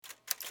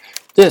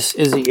This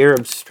is the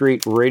Arab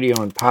Street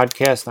Radio and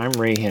Podcast. I'm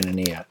Ray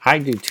Hanania. I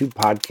do two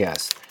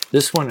podcasts,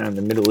 this one on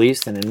the Middle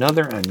East and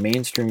another on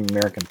mainstream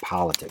American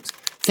politics.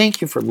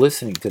 Thank you for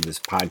listening to this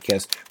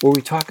podcast where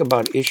we talk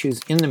about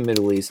issues in the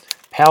Middle East,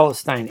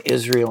 Palestine,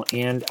 Israel,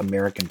 and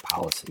American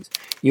policies.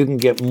 You can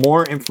get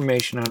more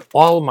information on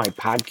all of my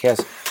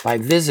podcasts by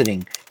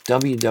visiting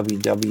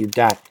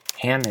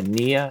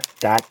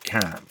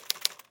www.hanania.com.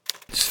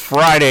 It's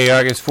Friday,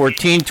 August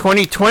 14,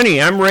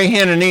 2020. I'm Ray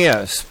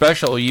Hanania,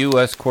 special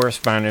U.S.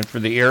 correspondent for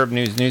the Arab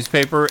News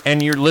newspaper,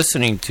 and you're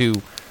listening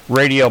to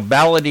Radio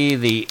Baladi,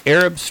 the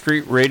Arab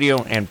Street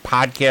Radio and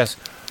Podcast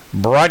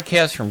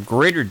broadcast from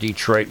Greater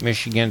Detroit,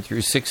 Michigan through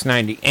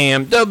 690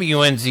 AM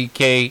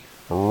WNZK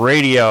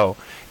Radio.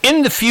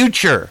 In the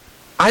future,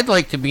 I'd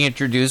like to be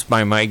introduced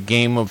by my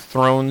Game of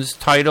Thrones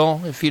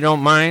title, if you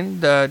don't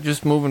mind,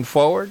 just moving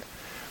forward.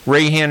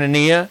 Ray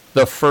Hanania,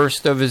 the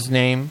first of his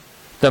name,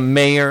 the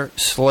Mayor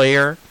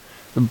Slayer,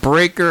 the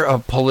breaker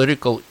of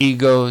political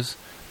egos,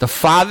 the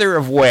father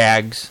of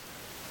wags,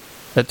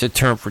 that's a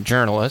term for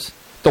journalists,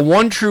 the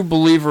one true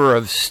believer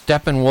of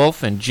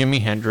Steppenwolf and Jimi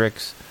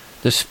Hendrix,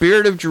 the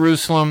spirit of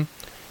Jerusalem,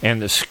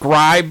 and the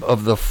scribe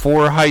of the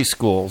four high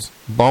schools,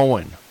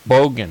 Bowen,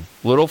 Bogan,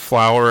 Little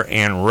Flower,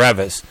 and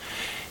Revis.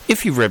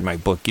 If you've read my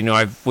book, you know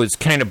I was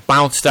kind of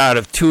bounced out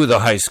of two of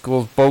the high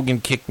schools.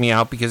 Bogan kicked me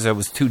out because I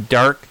was too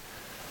dark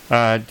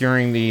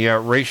during the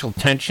racial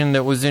tension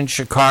that was in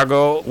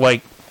Chicago.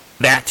 Like,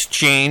 that's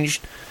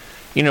changed.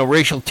 You know,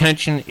 racial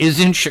tension is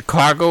in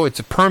Chicago. It's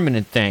a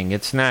permanent thing.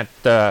 It's not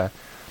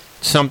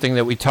something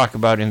that we talk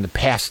about in the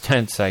past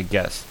tense, I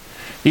guess.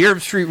 The Arab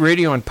Street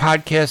Radio and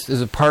Podcast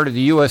is a part of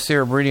the U.S.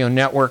 Arab Radio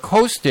Network,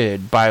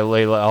 hosted by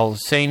Layla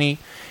Al-Husseini,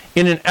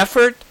 in an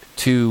effort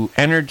to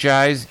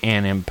energize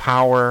and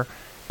empower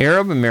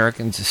Arab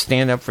Americans to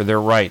stand up for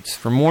their rights.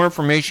 For more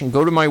information,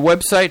 go to my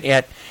website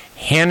at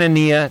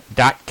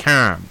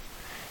hanania.com.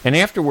 And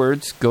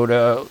afterwards, go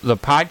to the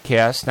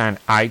podcast on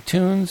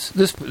iTunes.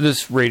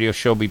 This radio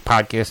show will be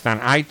podcast on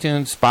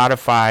iTunes,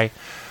 Spotify,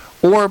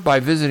 or by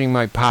visiting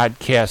my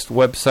podcast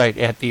website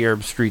at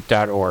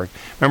thearabstreet.org.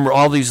 Remember,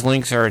 all these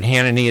links are at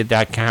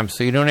hanania.com,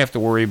 so you don't have to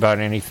worry about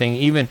anything.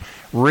 Even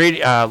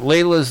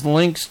Layla's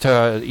links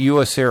to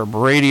U.S. Arab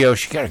Radio,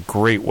 she got a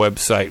great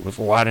website with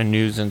a lot of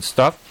news and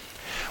stuff.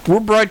 We're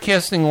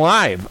broadcasting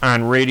live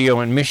on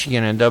radio in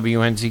Michigan and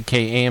WNZK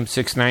AM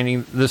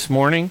 690 this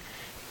morning,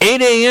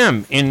 8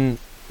 a.m. in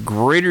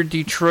Greater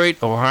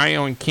Detroit,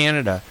 Ohio, and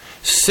Canada,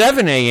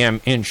 7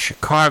 a.m. in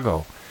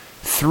Chicago,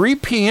 3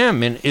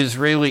 p.m. in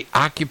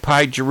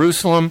Israeli-occupied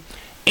Jerusalem,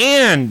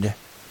 and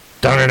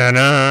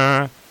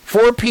 4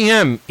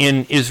 p.m.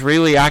 in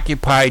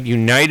Israeli-occupied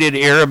United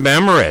Arab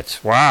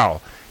Emirates. Wow.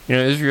 You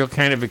know, Israel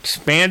kind of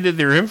expanded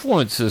their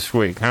influence this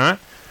week, huh?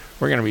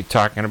 We're going to be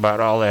talking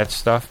about all that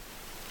stuff.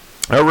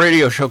 Our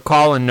radio show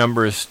call-in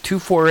number is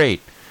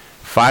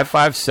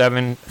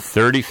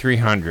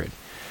 248-557-3300.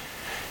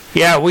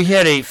 Yeah, we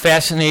had a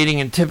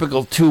fascinating and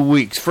typical 2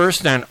 weeks.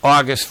 First, on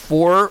August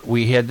 4,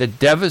 we had the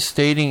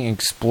devastating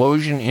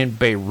explosion in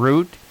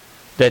Beirut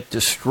that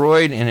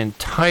destroyed an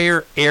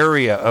entire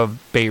area of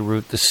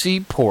Beirut, the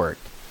seaport.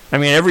 I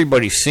mean,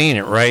 everybody's seen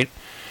it, right?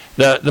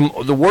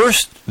 The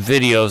worst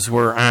videos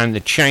were on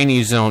the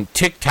Chinese-owned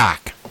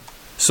TikTok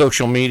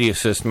social media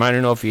system. I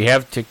don't know if you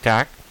have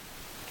TikTok.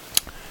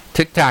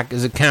 TikTok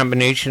is a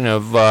combination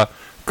of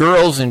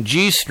girls in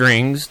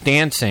G-strings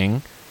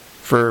dancing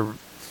for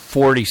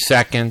 40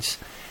 seconds,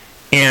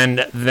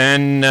 and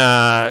then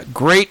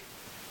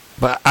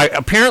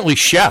apparently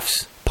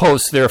chefs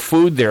post their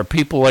food there.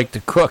 People like to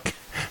cook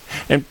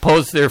and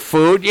post their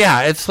food.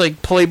 Yeah, it's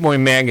like Playboy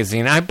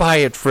magazine. I buy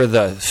it for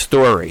the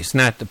stories,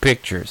 not the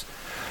pictures.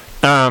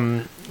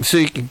 So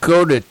you can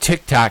go to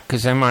TikTok,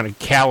 because I'm on a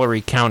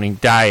calorie counting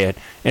diet,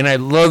 and I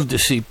love to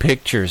see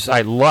pictures. I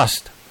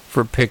lust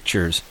for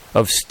pictures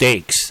of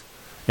steaks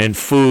and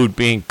food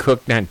being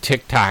cooked on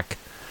TikTok,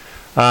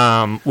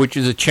 which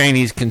is a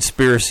Chinese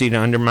conspiracy to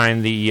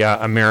undermine the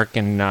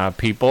American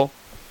people.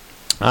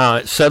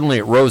 Suddenly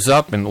it rose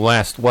up in the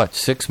last,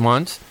 6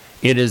 months?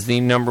 It is the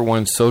number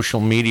one social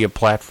media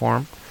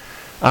platform.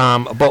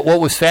 But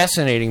what was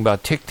fascinating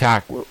about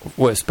TikTok,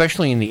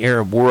 especially in the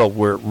Arab world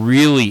where it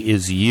really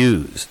is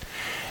used,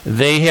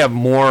 they have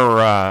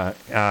more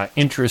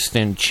interest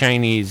in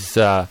Chinese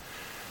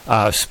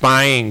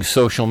spying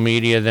social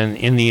media than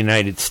in the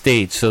United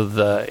States. So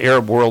the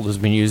Arab world has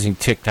been using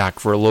TikTok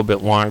for a little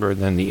bit longer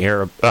than the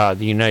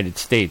United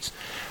States.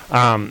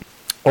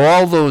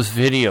 All those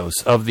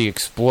videos of the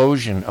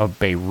explosion of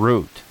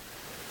Beirut,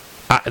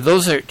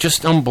 those are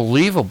just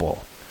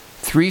unbelievable.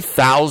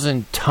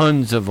 3,000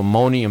 tons of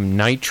ammonium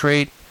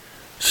nitrate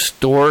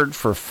stored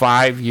for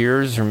 5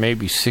 years or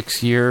maybe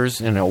 6 years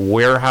in a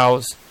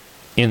warehouse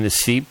in the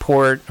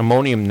seaport.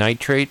 Ammonium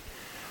nitrate,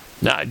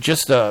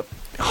 just a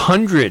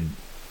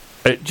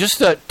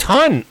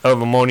ton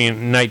of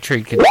ammonium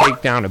nitrate could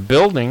take down a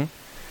building.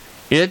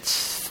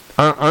 It's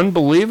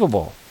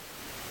unbelievable.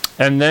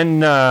 And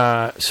then,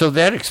 so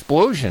that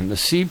explosion, the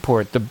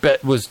seaport,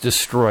 was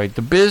destroyed.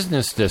 The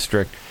business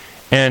district,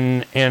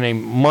 and a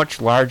much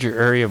larger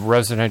area of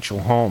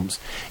residential homes.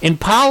 In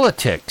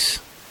politics,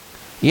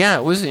 yeah,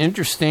 it was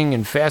interesting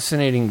and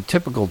fascinating,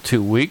 typical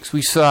 2 weeks.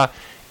 We saw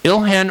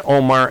Ilhan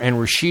Omar and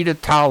Rashida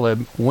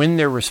Tlaib win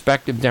their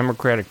respective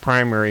Democratic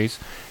primaries.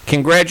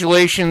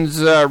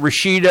 Congratulations,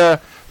 Rashida,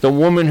 the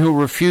woman who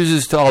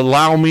refuses to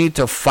allow me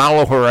to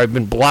follow her. I've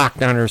been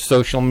blocked on her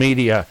social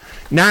media.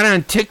 Not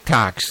on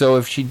TikTok, so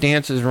if she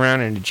dances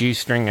around in a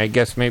G-string, I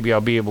guess maybe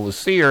I'll be able to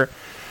see her.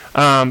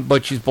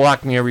 But she's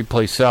blocked me every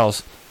place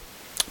else.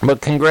 But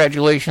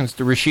congratulations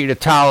to Rashida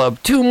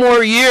Tlaib. 2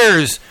 more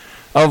years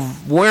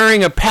of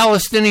wearing a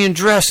Palestinian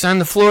dress on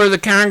the floor of the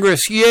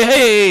Congress.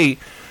 Yay!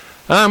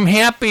 I'm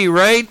happy,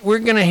 right? We're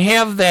going to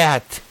have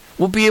that.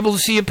 We'll be able to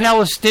see a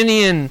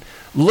Palestinian,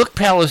 look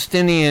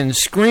Palestinian,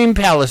 scream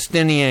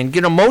Palestinian,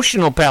 get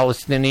emotional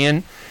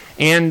Palestinian,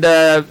 and,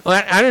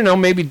 I don't know,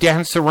 maybe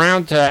dance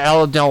around to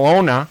Ala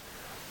Delona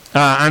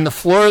on the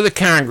floor of the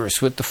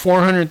Congress with the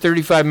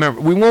 435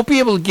 members. We won't be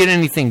able to get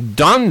anything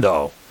done,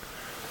 though.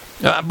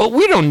 But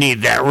we don't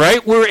need that,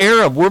 right? We're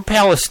Arab. We're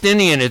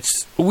Palestinian.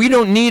 We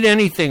don't need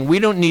anything. We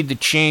don't need to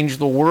change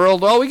the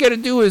world. All we got to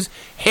do is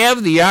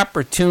have the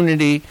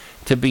opportunity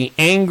to be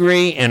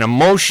angry and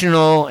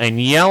emotional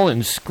and yell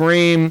and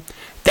scream.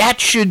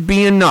 That should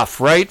be enough,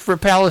 right, for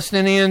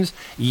Palestinians?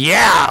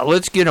 Yeah,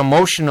 let's get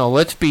emotional.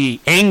 Let's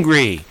be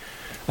angry.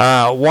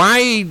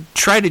 Why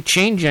try to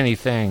change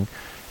anything?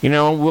 You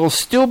know, we'll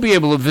still be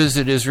able to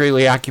visit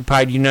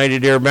Israeli-occupied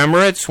United Arab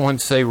Emirates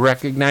once they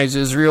recognize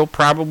Israel,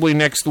 probably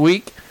next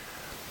week.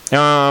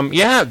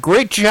 Yeah,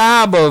 great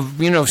job of,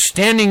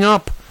 standing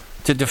up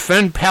to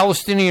defend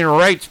Palestinian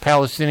rights,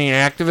 Palestinian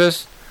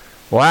activists.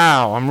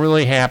 Wow, I'm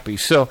really happy.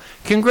 So,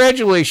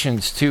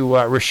 congratulations to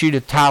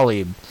Rashida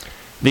Tlaib,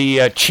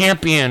 the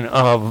champion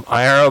of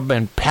Arab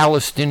and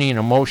Palestinian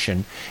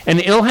emotion. And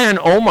Ilhan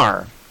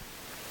Omar,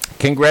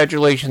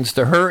 congratulations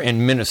to her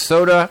in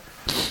Minnesota.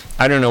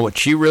 I don't know what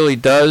she really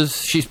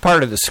does. She's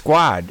part of the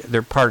squad.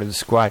 They're part of the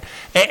squad.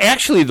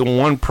 Actually, the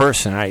one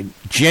person I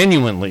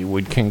genuinely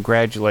would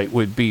congratulate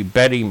would be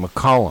Betty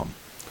McCollum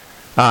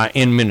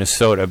in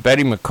Minnesota.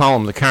 Betty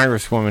McCollum, the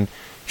congresswoman,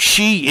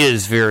 she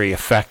is very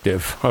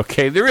effective.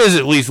 Okay, there is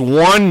at least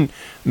one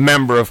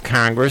member of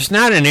Congress,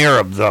 not an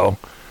Arab, though.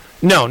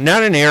 No,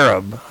 not an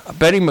Arab.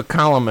 Betty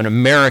McCollum, an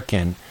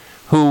American,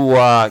 who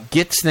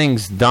gets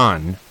things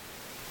done.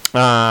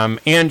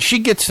 And she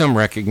gets some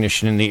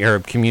recognition in the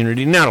Arab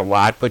community. Not a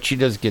lot, but she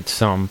does get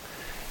some.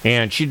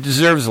 And she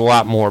deserves a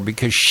lot more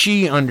because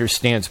she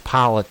understands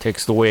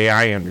politics the way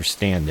I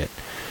understand it.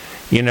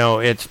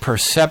 It's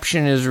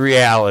perception is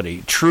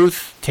reality.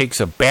 Truth takes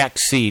a back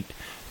seat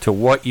to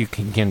what you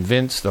can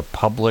convince the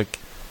public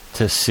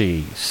to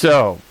see.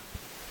 So,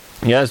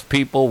 yes,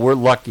 people, we're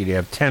lucky to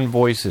have 10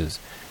 voices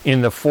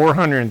in the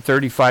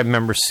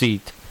 435-member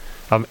seat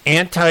of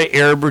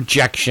anti-Arab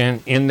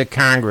rejection in the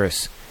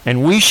Congress.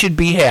 And we should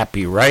be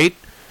happy, right?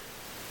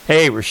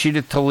 Hey,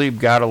 Rashida Tlaib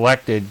got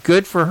elected.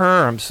 Good for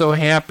her. I'm so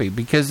happy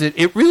because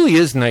it really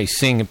is nice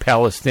seeing a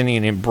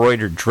Palestinian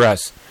embroidered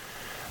dress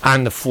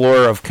on the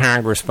floor of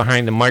Congress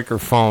behind the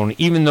microphone,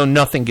 even though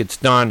nothing gets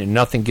done and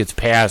nothing gets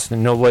passed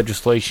and no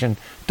legislation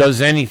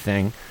does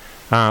anything.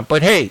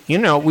 But hey,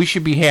 we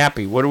should be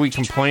happy. What are we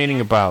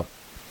complaining about?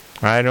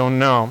 I don't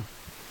know.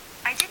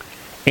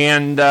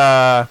 And,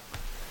 and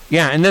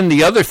then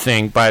the other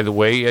thing, by the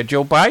way,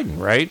 Joe Biden,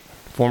 right?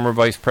 Former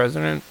vice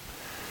president.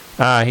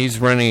 He's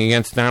running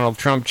against Donald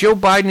Trump. Joe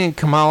Biden and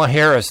Kamala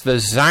Harris, the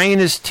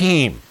Zionist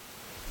team.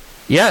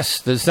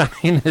 Yes, the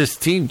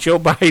Zionist team. Joe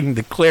Biden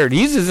declared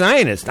he's a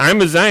Zionist.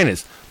 I'm a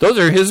Zionist. Those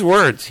are his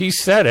words. He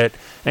said it.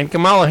 And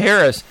Kamala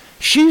Harris,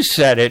 she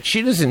said it.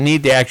 She doesn't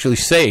need to actually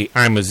say,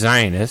 I'm a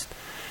Zionist.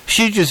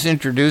 She just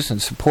introduced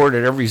and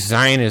supported every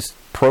Zionist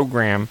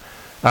program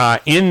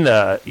in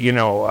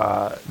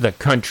the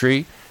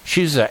country.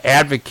 She's an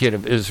advocate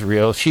of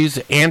Israel. She's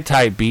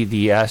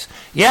anti-BDS.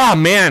 Yeah,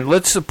 man,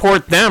 let's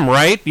support them,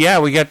 right? Yeah,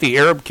 we got the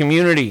Arab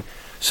community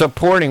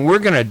supporting. We're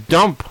going to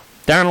dump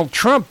Donald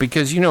Trump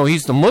because,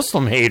 he's the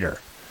Muslim hater.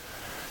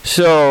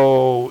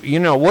 So,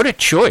 what a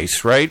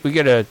choice, right? We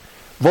got to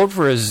vote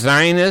for a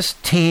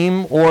Zionist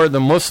team or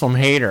the Muslim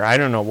hater. I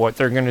don't know what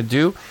they're going to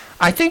do.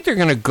 I think they're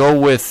going to go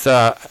with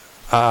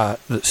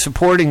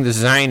supporting the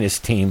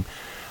Zionist team.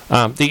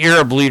 The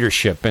Arab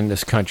leadership in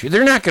this country.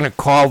 They're not going to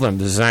call them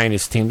the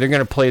Zionist team. They're going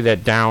to play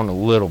that down a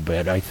little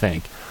bit, I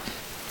think.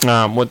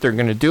 What they're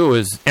going to do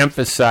is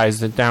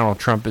emphasize that Donald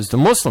Trump is the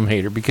Muslim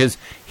hater because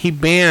he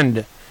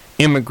banned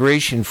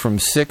immigration from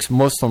 6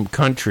 Muslim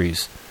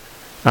countries.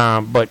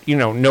 But,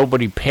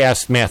 nobody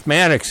passed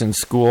mathematics in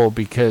school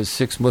because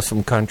 6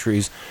 Muslim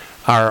countries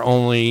are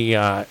only,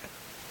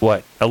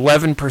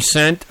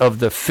 11% of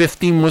the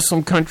 50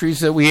 Muslim countries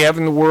that we have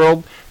in the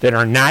world that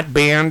are not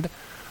banned.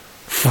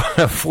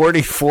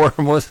 44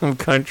 Muslim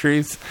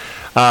countries.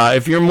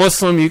 If you're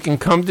Muslim, you can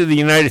come to the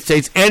United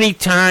States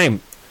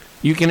anytime.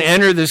 You can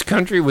enter this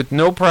country with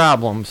no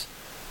problems.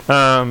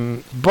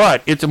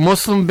 But it's a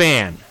Muslim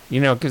ban,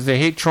 because they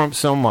hate Trump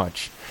so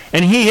much.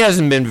 And he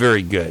hasn't been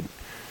very good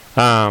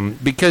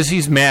because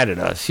he's mad at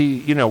us.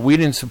 We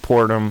didn't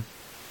support him.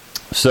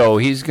 So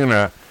he's going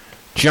to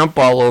jump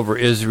all over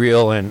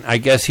Israel, and I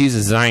guess he's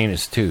a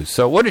Zionist too.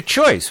 So what a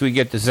choice. We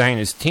get the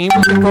Zionist team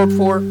to vote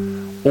for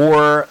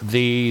or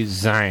the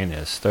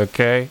Zionist,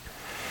 okay?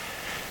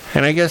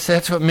 And I guess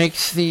that's what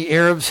makes the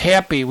Arabs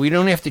happy. We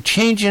don't have to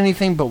change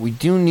anything, but we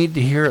do need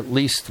to hear at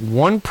least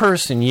one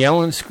person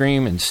yell and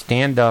scream and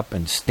stand up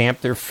and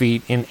stamp their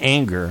feet in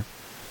anger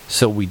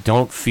so we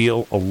don't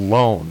feel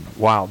alone.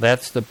 Wow,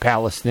 that's the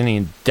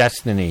Palestinian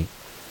destiny.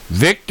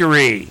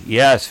 Victory!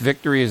 Yes,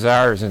 victory is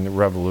ours in the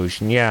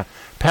revolution. Yeah,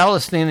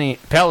 Palestine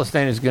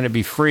is going to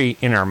be free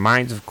in our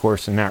minds, of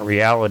course, and not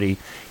reality.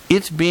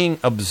 It's being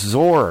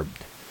absorbed,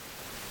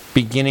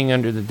 beginning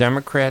under the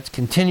Democrats,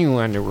 continuing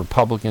under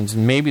Republicans,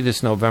 and maybe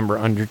this November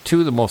under two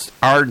of the most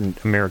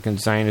ardent American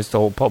Zionists to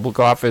hold public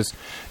office,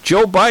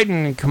 Joe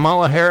Biden and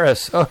Kamala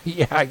Harris. Oh,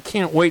 yeah, I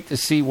can't wait to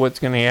see what's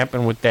going to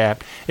happen with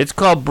that. It's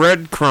called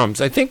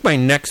Breadcrumbs. I think my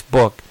next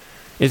book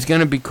is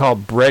going to be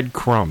called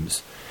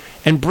Breadcrumbs.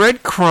 And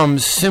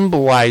breadcrumbs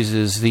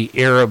symbolizes the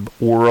Arab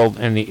world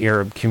and the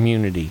Arab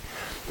community.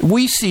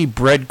 We see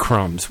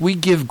breadcrumbs. We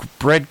give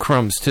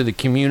breadcrumbs to the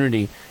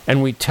community,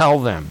 and we tell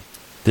them,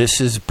 this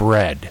is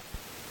bread.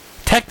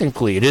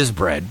 Technically, it is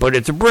bread, but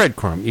it's a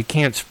breadcrumb. You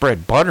can't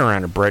spread butter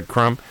on a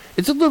breadcrumb.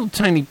 It's a little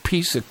tiny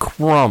piece of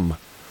crumb.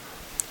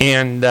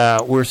 And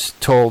we're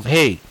told,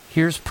 hey,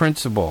 here's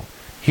principle.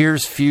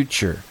 Here's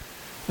future.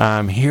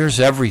 Here's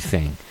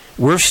everything.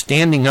 We're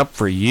standing up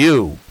for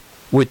you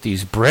with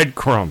these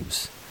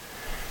breadcrumbs.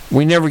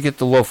 We never get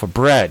the loaf of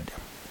bread.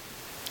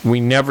 We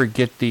never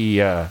get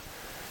the,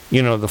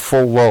 the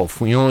full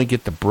loaf. We only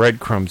get the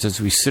breadcrumbs as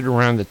we sit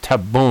around the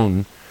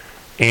tabboon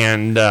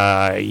and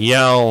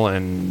yell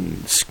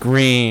and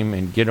scream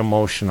and get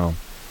emotional.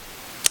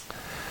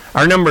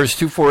 Our number is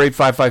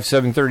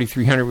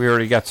 248-557-3300. We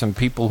already got some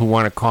people who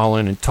want to call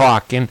in and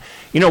talk. And,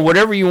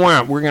 whatever you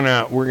want, we're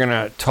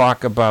gonna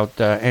talk about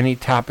any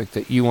topic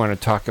that you want to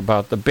talk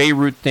about. The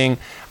Beirut thing,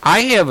 I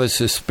have a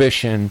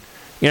suspicion,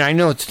 I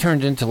know it's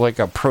turned into like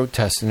a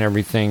protest and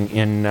everything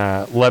in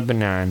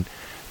Lebanon.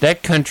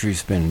 That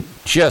country's been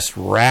just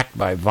racked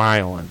by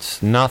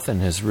violence. Nothing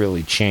has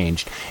really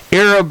changed.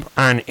 Arab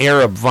on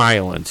Arab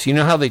violence. You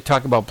know how they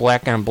talk about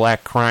black on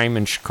black crime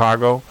in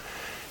Chicago?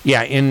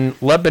 Yeah, in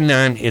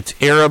Lebanon, it's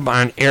Arab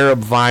on Arab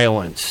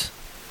violence,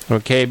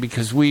 okay,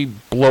 because we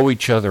blow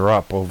each other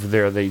up over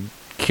there. They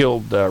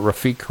killed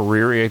Rafiq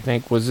Hariri, I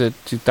think, was it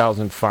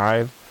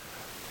 2005?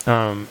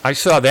 I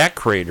saw that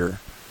crater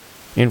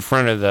in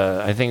front of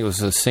I think it was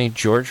the St.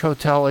 George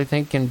Hotel, I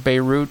think, in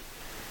Beirut.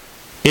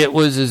 It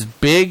was as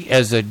big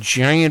as a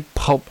giant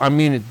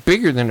it's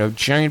bigger than a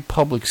giant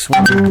public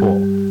swimming pool,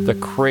 the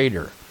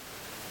crater.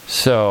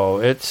 So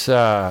it's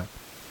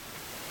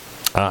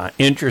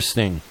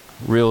interesting.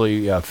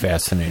 Really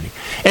fascinating.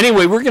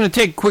 Anyway, we're going to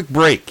take a quick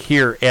break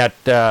here at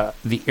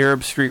the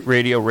Arab Street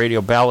Radio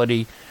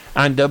Ballady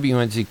on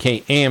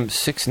WNZK AM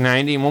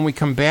 690. And when we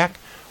come back,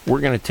 we're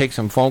going to take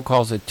some phone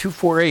calls at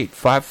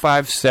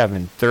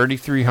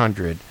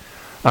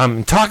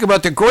 248-557-3300. Talk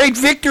about the great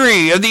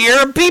victory of the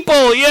Arab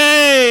people.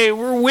 Yay!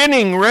 We're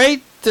winning,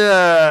 right?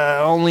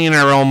 Only in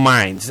our own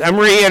minds. I'm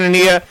Ray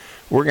Hanania.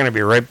 We're going to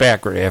be right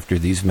back right after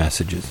these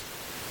messages.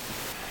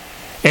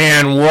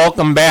 And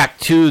welcome back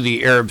to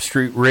the Arab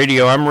Street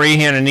Radio. I'm Ray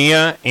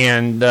Hanania,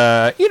 and,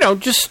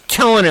 just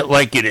telling it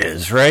like it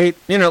is, right?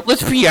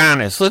 Let's be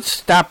honest. Let's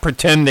stop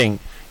pretending,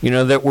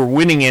 that we're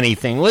winning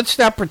anything. Let's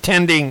stop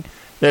pretending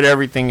that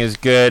everything is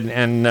good,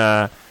 and,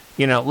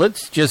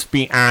 let's just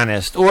be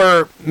honest.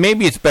 Or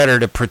maybe it's better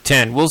to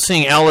pretend. We'll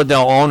sing Ella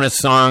Del Ona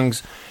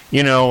songs,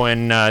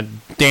 and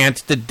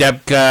dance to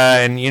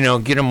Debka, and,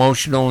 get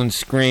emotional and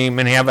scream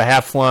and have a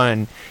hefla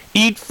and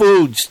eat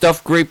food,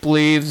 stuff grape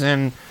leaves,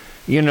 and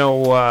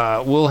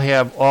we'll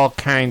have all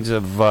kinds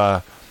of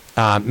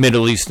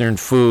Middle Eastern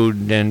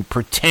food and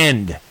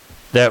pretend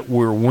that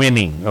we're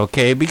winning,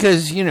 okay?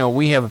 Because,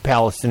 we have a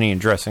Palestinian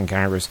dress in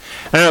Congress.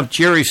 I don't know if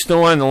Jerry's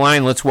still on the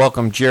line. Let's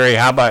welcome Jerry.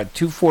 How about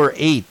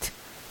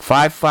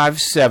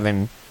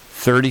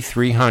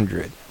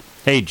 248-557-3300?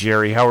 Hey,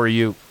 Jerry, how are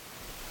you?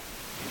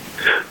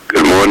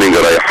 Good morning,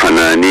 Ray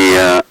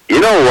Hanania. You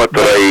know what,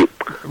 Ray?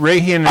 Ray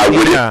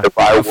Hanania,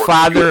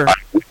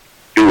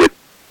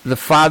 the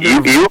father...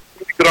 You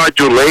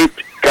congratulate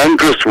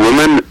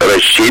Congresswoman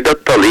Rashida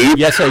Tlaib.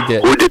 Yes, I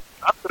did. Who did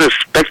not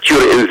respect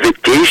your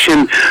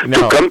invitation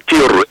to come to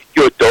your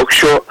radio talk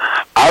show.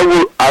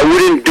 I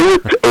wouldn't do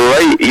it,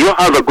 Ray. You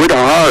have a good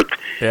heart.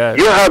 Yeah.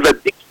 You have a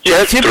big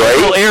chest, Ray.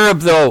 Typical Arab,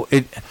 though.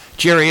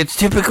 Jerry, it's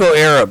typical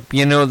Arab.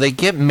 They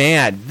get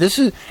mad. This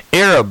is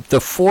Arab. The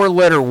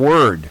four-letter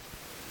word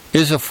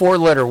is a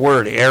four-letter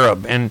word,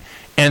 Arab. And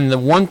the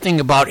one thing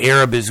about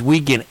Arab is we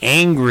get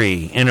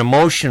angry and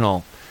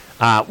emotional.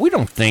 We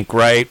don't think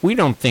right. We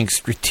don't think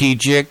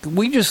strategic.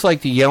 We just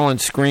like to yell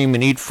and scream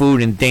and eat food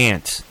and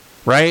dance,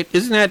 right?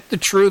 Isn't that the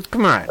truth?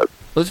 Come on.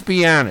 Let's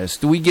be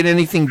honest. Do we get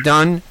anything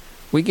done?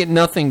 We get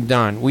nothing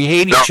done. We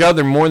hate each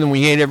other more than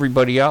we hate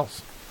everybody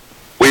else.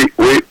 We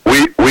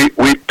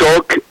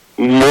talk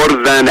more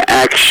than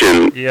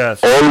action.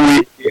 Yes.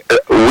 We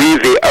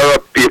the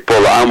Arab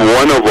people, I'm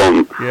one of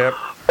them. Yep.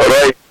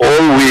 Right?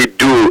 All we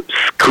do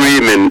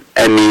screaming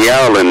and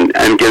yelling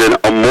and getting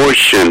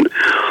emotion,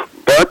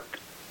 but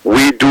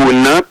we do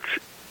not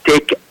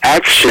take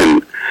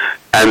action.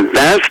 And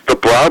that's the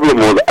problem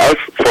with us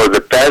for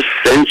the past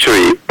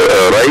century,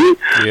 right?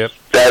 Yep.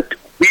 That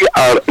we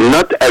are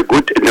not a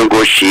good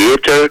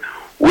negotiator.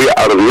 We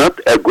are not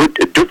a good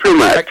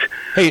diplomat.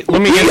 Hey,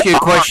 let me ask you a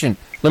question.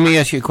 Let me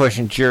ask you a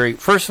question, Jerry.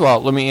 First of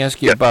all, let me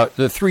ask you about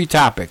the three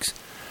topics.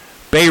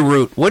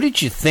 Beirut. What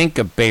did you think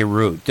of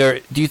Beirut?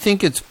 Do you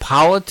think it's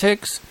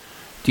politics?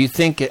 Do you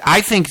think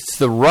I think it's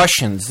the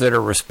Russians that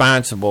are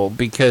responsible,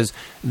 because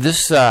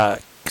this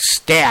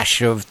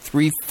stash of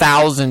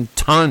 3,000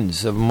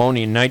 tons of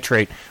ammonium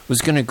nitrate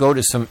was going to go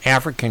to some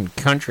African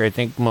country, I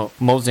think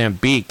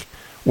Mozambique,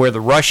 where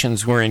the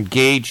Russians were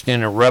engaged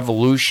in a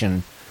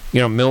revolution,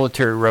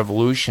 military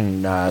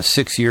revolution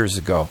 6 years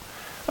ago.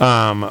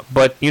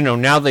 But,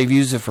 now they've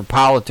used it for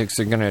politics.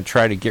 They're going to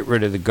try to get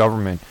rid of the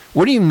government.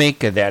 What do you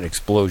make of that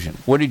explosion?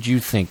 What did you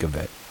think of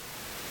it?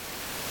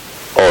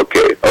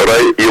 Okay, all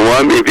right. You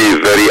want me to be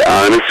very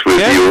honest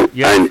with you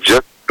and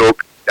just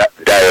talk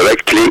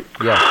directly?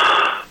 Yeah.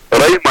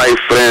 Right, my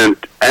friend,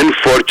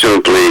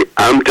 unfortunately,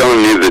 I'm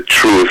telling you the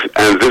truth,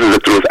 and this is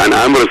the truth, and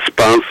I'm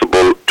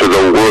responsible to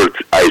the words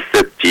I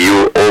said to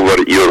you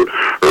over your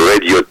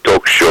radio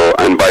talk show.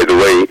 And by the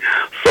way,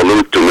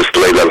 salute to Ms.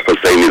 Layla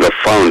Al-Husseini, the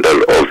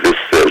founder of this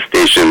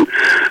station,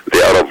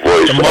 the Arab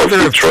Voice the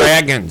Mother of of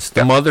Dragons.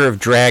 The Mother of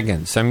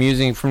Dragons. I'm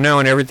using from now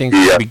on everything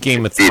to be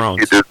Game of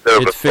Thrones.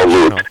 It's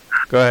fictional.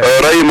 Go ahead.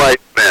 Right, my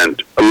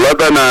friend.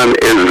 Lebanon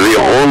is the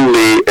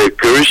only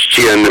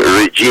Christian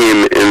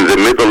regime in the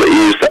Middle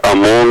East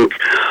among,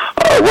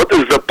 what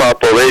is the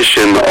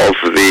population of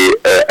the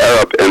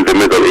Arab in the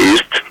Middle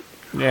East?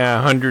 Yeah,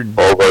 100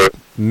 over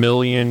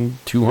million,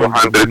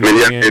 200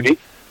 million, maybe?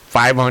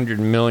 500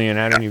 million,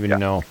 I don't even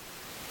know.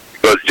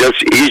 Because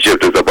just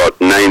Egypt is about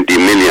 90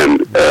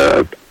 million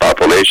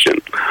population.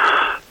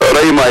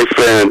 Right, my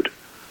friend.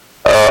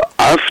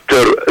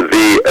 After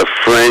the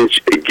French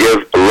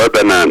gave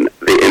Lebanon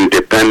the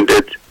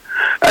independent,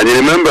 and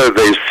remember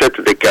they set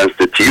the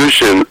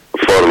constitution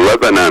for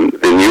Lebanon,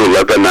 the new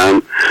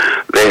Lebanon,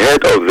 the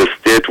head of the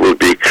state will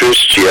be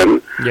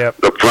Christian,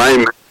 the prime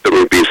minister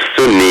will be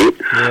Sunni,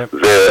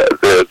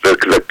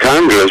 the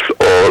Congress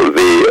or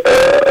the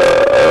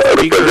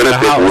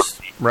representative House.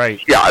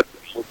 Right. Yeah,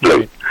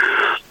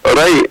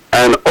 right.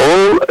 And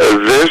all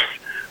this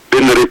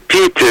been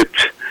repeated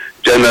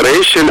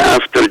generation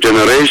after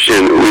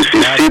generation. We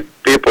see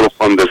people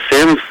from the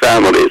same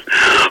families.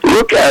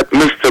 Look at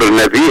Mr.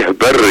 Nabih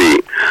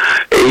Berri.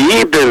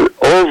 He been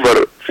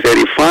over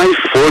 35,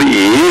 40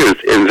 years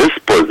in this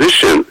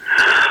position.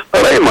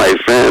 All right, my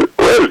friend,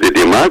 where's the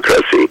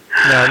democracy?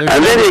 No,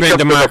 there's never been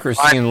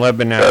democracy in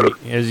Lebanon,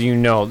 as you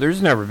know.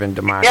 There's never been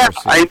democracy.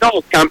 Yeah, I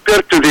know.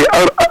 Compared to the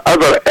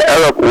other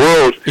Arab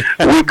world,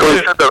 we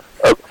consider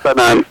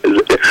Lebanon,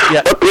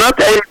 but not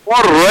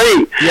anymore,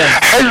 right?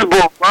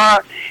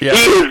 Hezbollah, he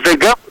is the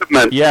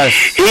government. Yes,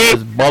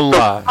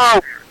 Hezbollah.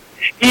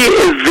 He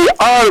is the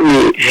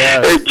army.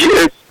 Yes.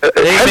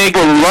 They make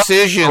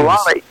decisions.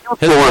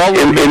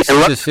 Hezbollah makes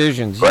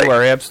decisions. You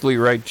are absolutely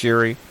right,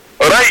 Jerry.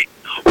 Right.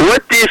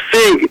 What do you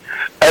think?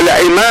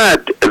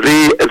 Al-Imad,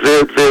 the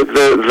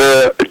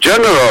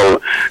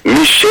general,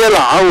 Michel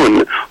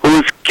Aoun, who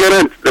is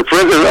current the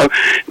president of,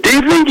 do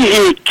you think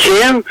he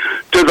came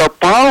to the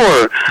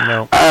power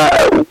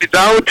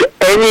without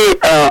any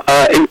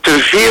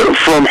interfere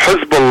from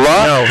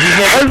Hezbollah? No, he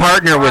had to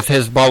partner with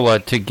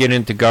Hezbollah to get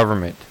into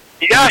government.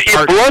 Yeah, he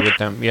blessed with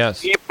them.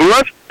 Yes. He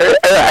blessed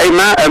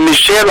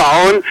Michel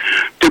Aoun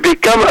to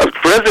become a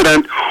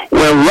president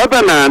when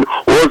Lebanon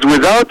was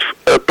without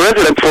a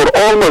president for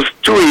almost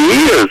 2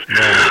 years.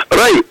 Yeah.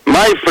 Right,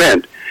 my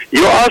friend.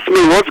 You ask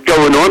me what's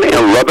going on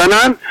in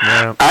Lebanon?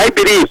 Yeah. I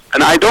believe,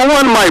 and I don't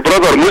want my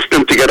brother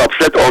Muslim to get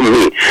upset on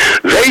me.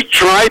 They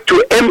try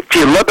to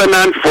empty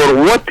Lebanon for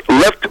what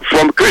left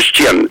from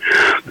Christian.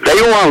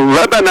 They want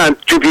Lebanon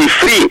to be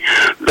free.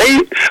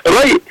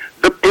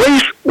 The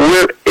place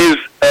where is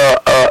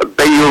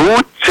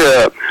Beirut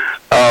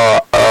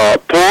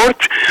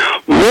port,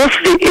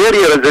 mostly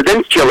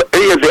residential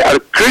area, they are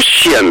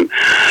Christian,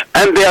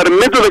 and they are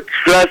middle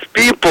class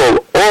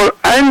people or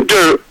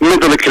under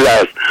middle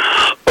class.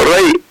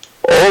 Right,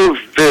 all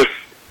this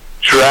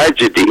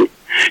tragedy,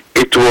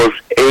 it was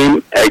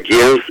aimed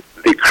against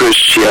the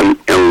Christian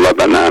in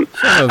Lebanon,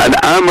 and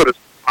I'm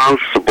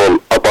responsible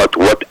about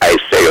what I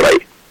say,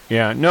 right?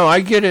 Yeah, no,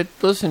 I get it.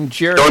 Listen,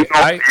 Jerry,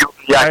 I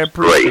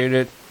appreciate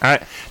it.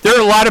 There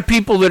are a lot of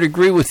people that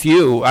agree with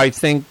you. I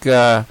think,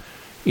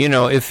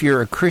 if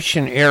you're a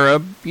Christian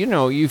Arab,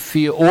 you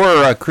feel,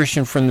 or a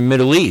Christian from the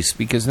Middle East,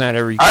 because not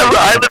every...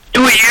 I lived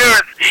 2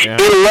 years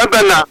in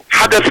Lebanon,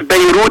 Hadath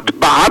Beirut,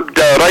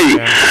 Ba'abda, right?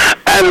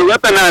 And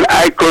Lebanon,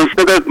 I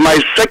considered my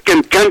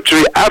second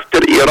country after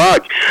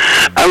Iraq.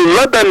 And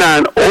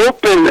Lebanon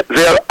opened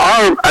their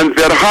arm and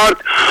their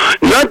heart,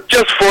 not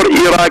just for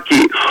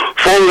Iraqi,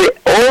 for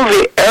all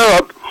the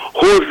Arab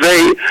who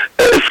they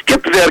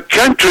skipped their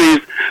countries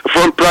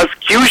from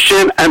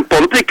prosecution and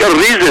political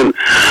reason.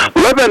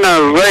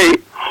 Lebanon,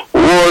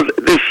 was was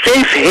the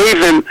safe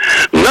haven,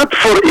 not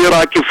for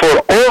Iraqi,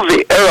 for all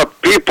the Arab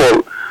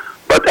people.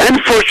 But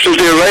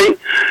unfortunately, Ray,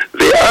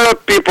 the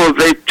Arab people,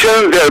 they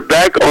turned their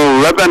back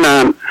on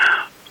Lebanon,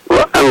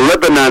 and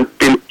Lebanon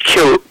been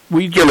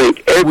killing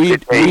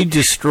everything. We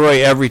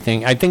destroy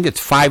everything. I think it's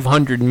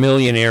 500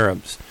 million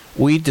Arabs.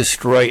 We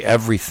destroy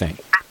everything.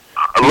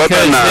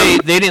 Because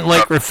they didn't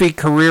like Rafiq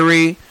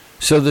Hariri,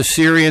 so the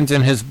Syrians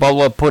and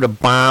Hezbollah put a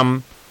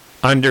bomb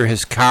under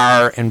his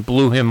car and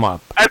blew him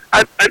up. And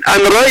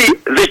Ray,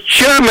 the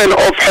chairman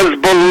of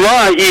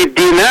Hezbollah, he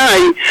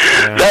denied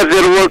that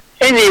there was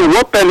any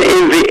weapon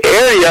in the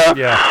area.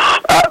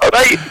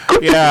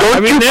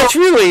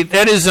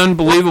 That is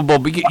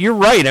unbelievable. You're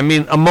right. I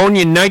mean,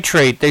 ammonium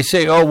nitrate, they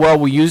say, oh, well,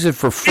 we use it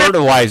for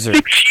fertilizer.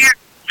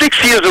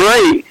 6 years,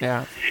 Ray.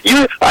 Yeah.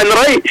 The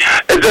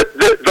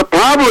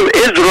problem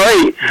is,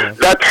 Ray,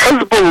 that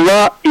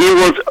Hezbollah, he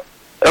was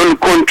in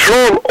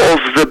control of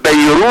the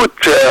Beirut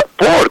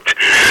port.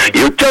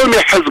 You tell me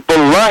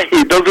Hezbollah,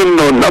 he doesn't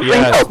know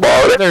nothing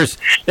about it.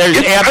 There's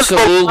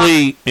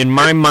absolutely, in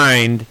my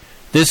mind,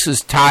 this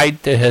is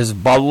tied to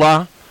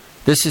Hezbollah.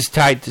 This is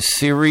tied to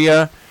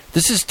Syria.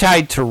 This is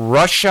tied to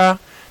Russia.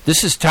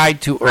 This is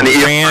tied to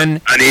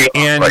Iran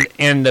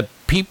and the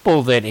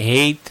people that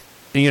hate,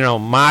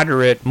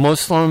 moderate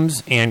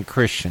Muslims and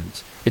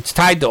Christians. It's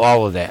tied to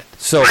all of that.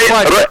 So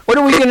what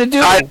are we going to do?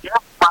 My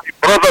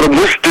brother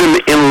Muslim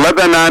in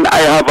Lebanon. I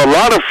have a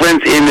lot of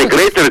friends in the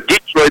greater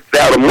Detroit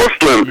that are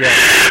Muslim.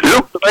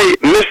 Look,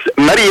 Miss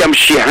Maryam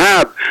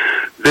Shihab,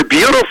 the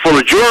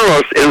beautiful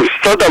journalist in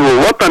Sadr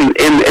al-Watan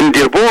in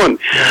Dearborn.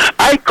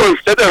 I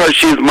consider her,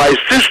 she's my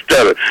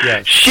sister.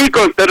 She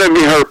considers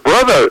me her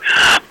brother.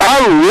 I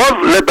love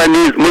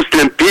Lebanese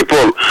Muslim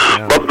people,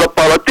 but the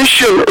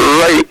politicians,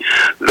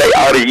 they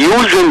are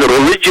using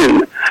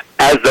religion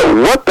as a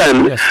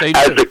weapon,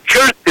 as a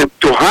curtain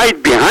to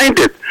hide behind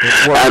it.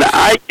 And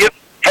I give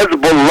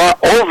Hezbollah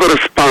all the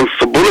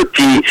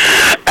responsibility,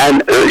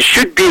 and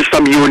should be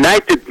some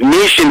United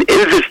Nations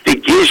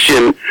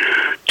investigation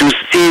to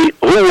see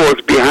who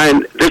was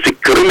behind this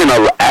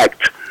criminal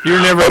act. You're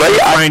never going to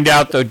find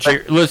out, though.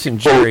 Listen,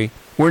 Jerry,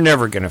 we're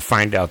never going to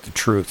find out the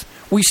truth.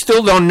 We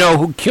still don't know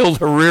who killed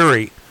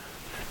Hariri.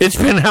 It's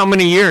been how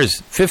many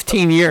years?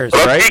 15 years,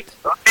 right?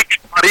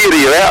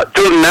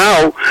 Till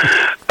now,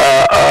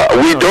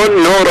 we don't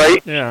know,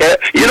 right?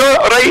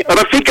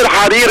 Rafiq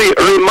al-Hariri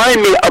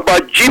remind me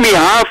about Jimmy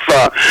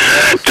Hoffa.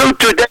 Till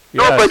today,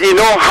 nobody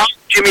know how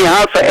Jimmy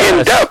Hoffa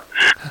ended up.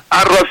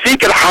 And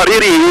Rafiq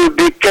al-Hariri will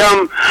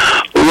become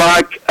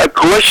like a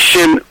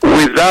question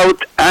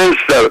without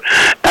answer.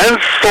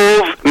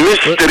 Unsolved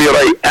mystery,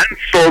 right?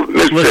 Unsolved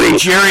mystery. Listen,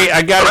 Jerry,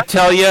 I got to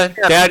tell you,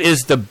 that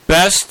is the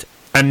best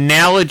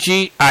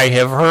analogy I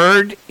have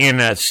heard in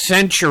a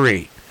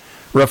century.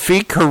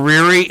 Rafiq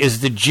Hariri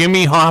is the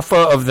Jimmy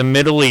Hoffa of the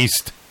Middle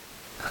East.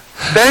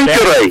 Thank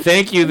you, Ray.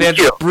 Thank you.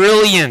 That's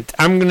brilliant.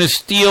 I'm going to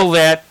steal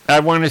that. I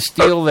want to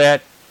steal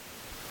that.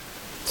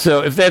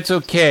 So, if that's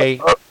okay.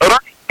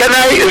 Can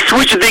I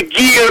switch the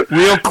gear?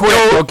 Real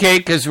quick, okay?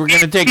 Because we're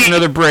going to take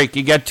another break.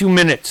 You got 2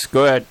 minutes.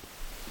 Go ahead.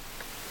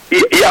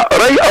 Yeah,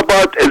 right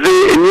about the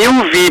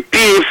new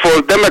VP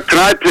for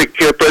Democratic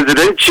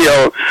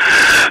presidential.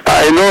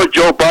 I know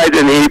Joe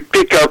Biden, he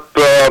picked up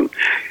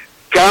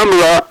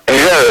Kamala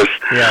Harris.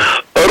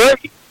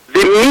 Right?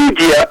 The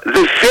media,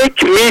 the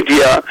fake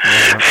media,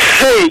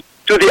 say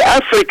to the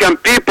African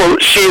people,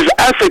 she's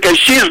African.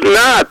 She's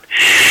not.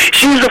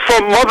 She's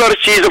from mother,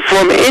 she's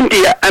from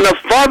India, and her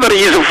father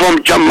is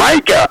from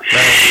Jamaica.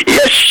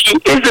 Yes, she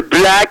is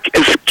black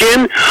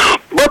skin,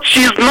 but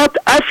she's not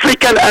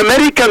African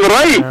American,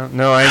 right?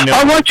 No, I know.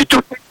 I want you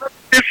to put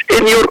this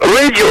in your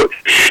radio.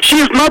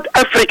 She's not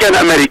African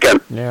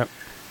American.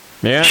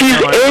 She's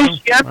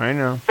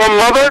Asian from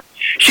mother.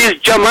 She's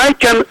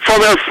Jamaican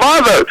from her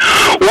father.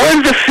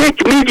 When the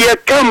fake media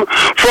come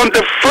from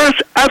the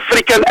first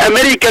African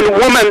American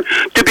woman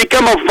to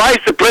become a vice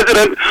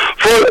president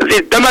for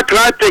the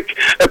Democratic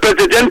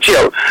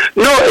presidential,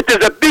 no, it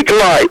is a big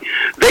lie.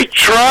 They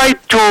try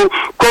to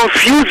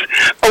confuse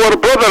our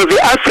brother, the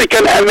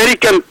African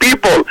American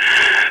people.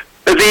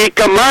 The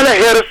Kamala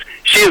Harris,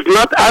 she is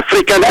not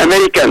African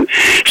American.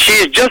 She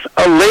is just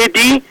a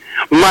lady,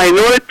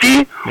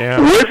 minority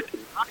with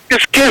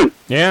dark skin.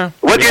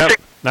 What do you think?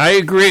 I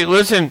agree.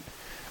 Listen,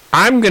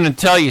 I'm going to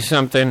tell you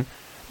something.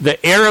 The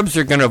Arabs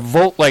are going to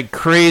vote like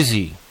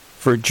crazy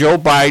for Joe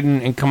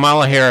Biden and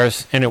Kamala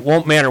Harris, and it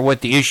won't matter what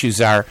the issues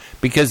are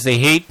because they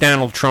hate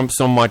Donald Trump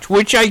so much,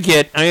 which I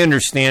get. I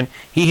understand.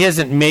 He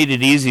hasn't made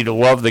it easy to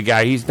love the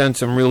guy. He's done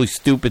some really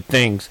stupid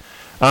things.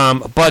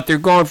 But they're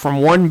going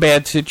from one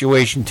bad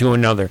situation to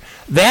another.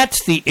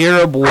 That's the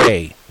Arab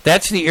way.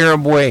 That's the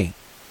Arab way.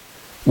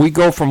 We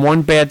go from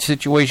one bad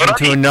situation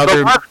to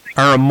another.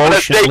 Our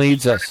emotion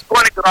leads us. I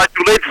want to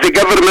congratulate the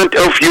government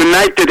of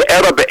United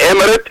Arab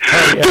Emirates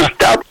to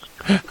stop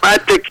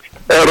diplomatic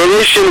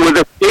relation with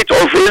the state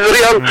of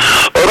Israel.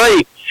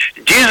 Right.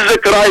 Jesus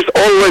Christ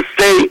always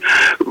say,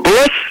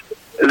 bless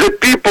the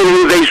people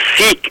who they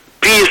seek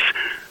peace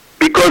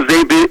because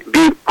they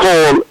be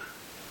called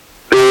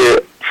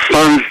the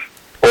sons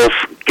of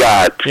God.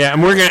 that. Yeah,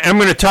 and I'm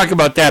going to talk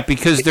about that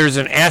because there's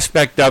an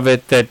aspect of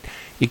it that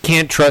you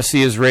can't trust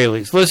the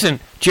Israelis. Listen,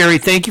 Jerry,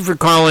 thank you for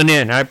calling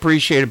in. I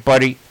appreciate it,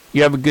 buddy.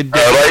 You have a good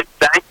day. All right,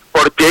 thanks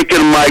for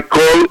taking my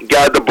call.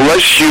 God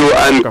bless you,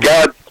 and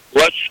God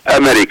bless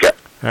America.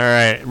 All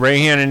right,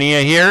 Ray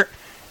Hanania here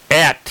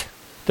at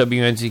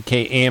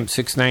WNZK AM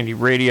 690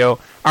 Radio.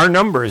 Our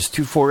number is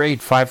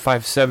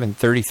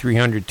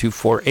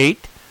 248-557-3300,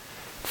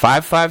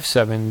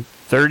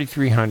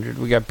 248-557-3300.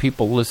 We got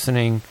people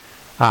listening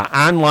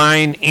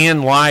online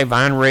and live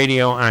on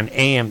radio on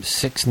AM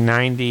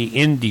 690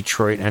 in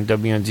Detroit on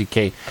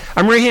WNZK.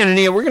 I'm Ray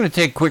Hanania. We're going to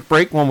take a quick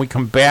break. When we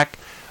come back,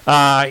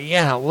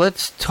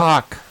 let's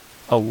talk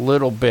a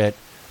little bit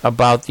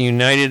about the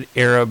United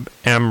Arab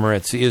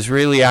Emirates, the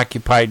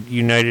Israeli-occupied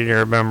United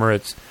Arab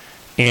Emirates,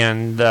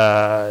 and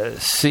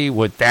see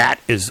what that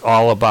is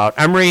all about.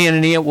 I'm Ray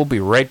Hanania. We'll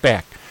be right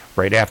back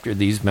right after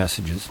these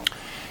messages.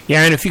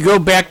 Yeah, and if you go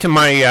back to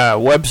my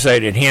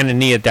website at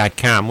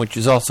Hanania.com, which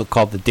is also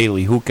called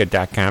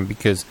thedailyhookah.com,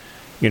 because,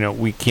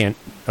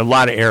 a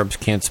lot of Arabs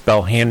can't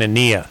spell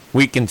Hanania.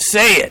 We can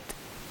say it.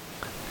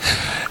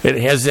 It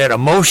has that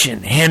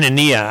emotion,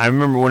 Hanania. I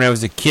remember when I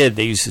was a kid,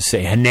 they used to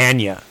say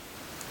Hanania.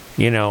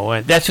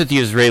 That's what the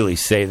Israelis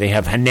say. They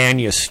have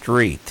Hanania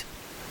Street.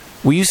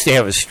 We used to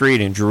have a street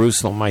in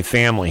Jerusalem, my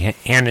family,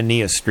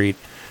 Hanania Street.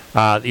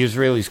 The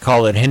Israelis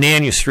call it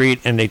Hanania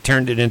Street, and they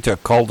turned it into a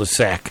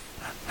cul-de-sac.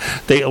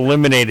 They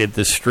eliminated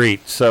the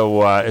street,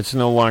 so it's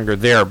no longer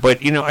there.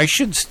 But, I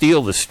should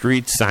steal the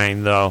street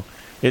sign, though.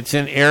 It's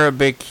in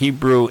Arabic,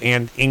 Hebrew,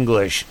 and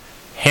English.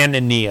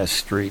 Hanania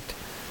Street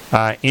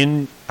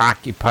in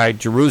occupied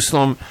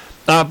Jerusalem.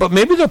 But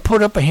maybe they'll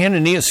put up a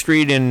Hanania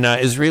Street in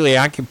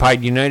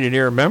Israeli-occupied United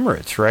Arab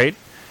Emirates, right?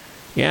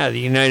 Yeah, the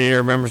United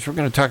Arab Emirates. We're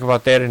going to talk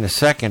about that in a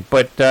second.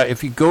 But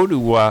if you go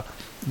to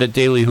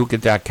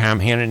thedailyhookah.com,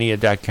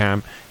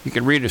 Hanania.com, you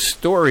can read a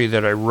story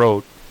that I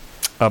wrote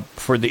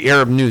for the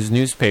Arab News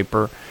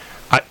newspaper.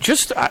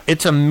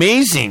 It's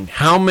amazing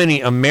how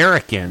many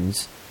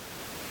Americans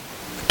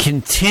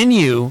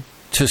continue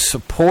to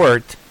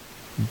support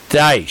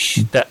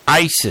Daesh, the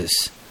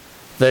ISIS,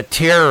 the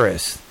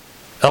terrorists,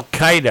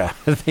 Al-Qaeda.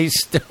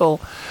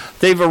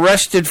 They've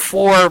arrested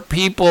 4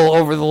 people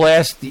over the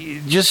last,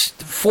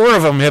 just 4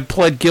 of them have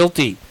pled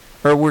guilty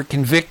or were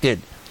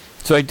convicted.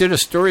 So I did a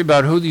story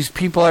about who these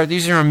people are.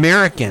 These are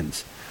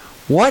Americans.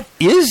 What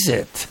is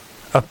it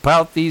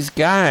about these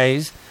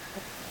guys,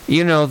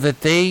 that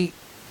they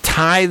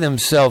tie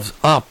themselves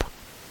up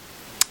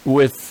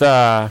with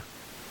Arab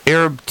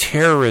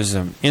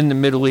terrorism in the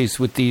Middle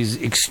East, with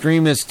these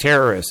extremist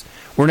terrorists?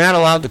 We're not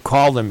allowed to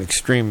call them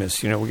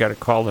extremists. We got to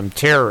call them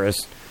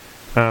terrorists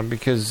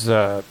because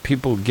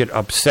people get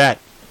upset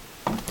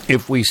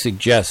if we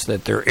suggest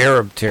that they're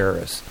Arab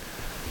terrorists,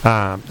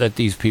 that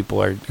these people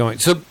are going.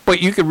 So,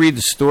 but you can read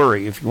the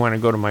story if you want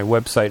to go to my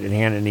website at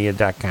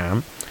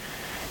Hanania.com.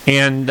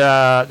 And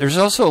there's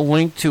also a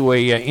link to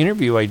a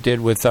interview I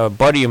did with a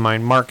buddy of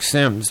mine, Mark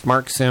Sims.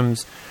 Mark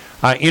Sims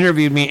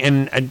interviewed me,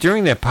 and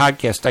during that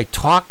podcast, I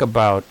talk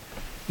about,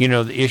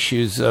 the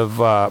issues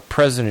of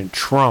President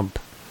Trump,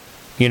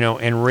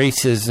 and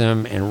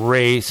racism and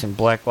race and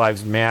Black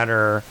Lives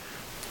Matter,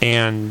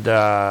 and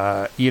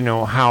how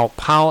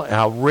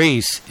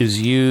race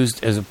is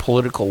used as a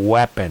political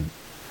weapon,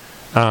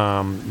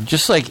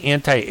 just like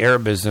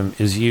anti-Arabism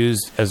is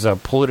used as a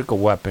political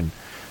weapon.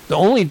 The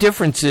only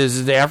difference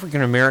is the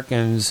African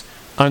Americans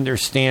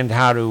understand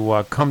how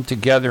to come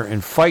together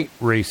and fight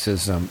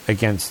racism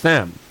against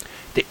them.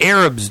 The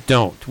Arabs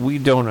don't. We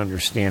don't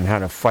understand how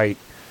to fight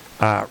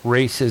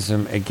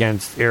racism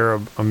against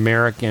Arab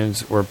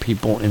Americans or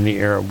people in the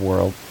Arab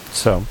world.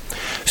 So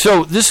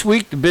this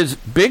week, the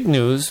big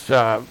news,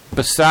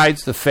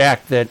 besides the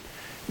fact that,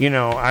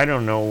 I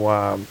don't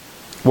know,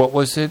 what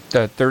was it?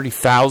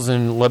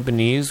 30,000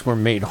 Lebanese were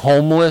made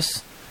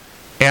homeless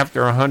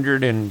after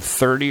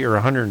 130 or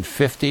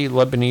 150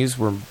 Lebanese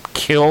were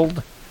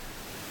killed,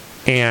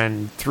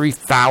 and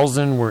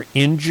 3,000 were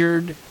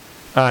injured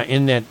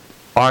in that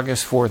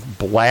August 4th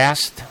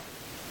blast.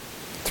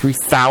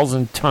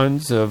 3,000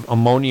 tons of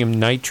ammonium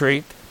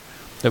nitrate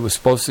that was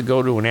supposed to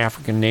go to an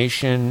African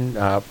nation,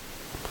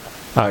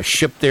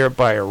 shipped there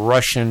by a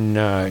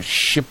Russian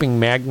shipping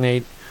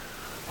magnate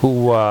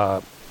who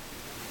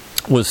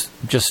was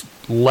just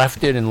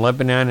left it in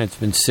Lebanon. It's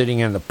been sitting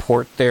in the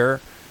port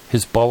there.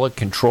 Hezbollah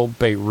controlled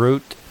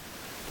Beirut,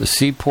 the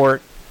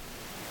seaport,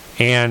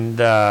 and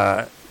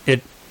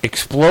it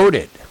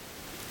exploded.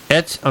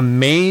 That's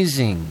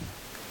amazing.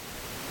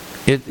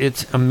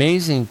 It's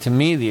amazing to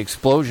me. The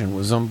explosion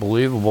was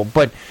unbelievable.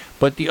 But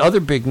the other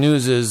big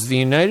news is the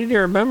United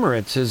Arab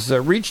Emirates has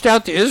reached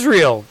out to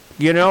Israel,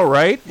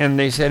 right? And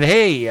they said,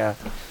 hey,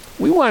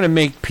 we want to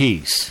make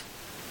peace.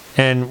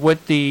 And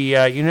what the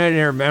United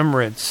Arab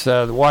Emirates,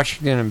 the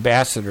Washington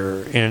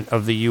ambassador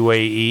of the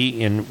UAE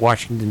in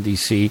Washington,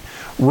 D.C.,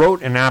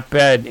 wrote an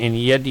op-ed in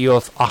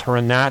Yedioth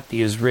Ahronot,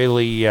 the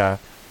Israeli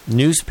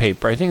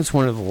newspaper. I think it's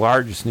one of the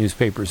largest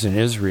newspapers in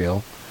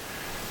Israel.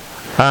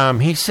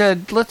 He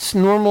said, let's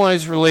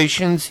normalize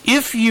relations.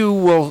 If you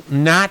will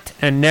not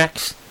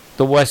annex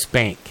the West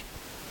Bank.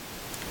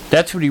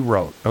 That's what he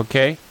wrote,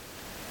 okay?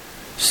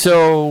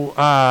 So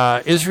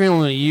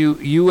Israel and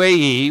the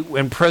UAE,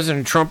 when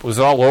President Trump was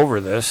all over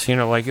this,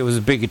 like it was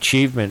a big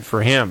achievement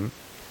for him,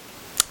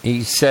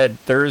 he said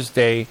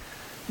Thursday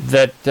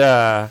that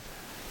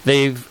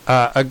they've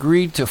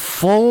agreed to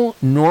full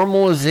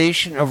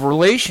normalization of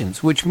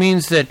relations, which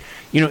means that,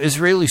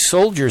 Israeli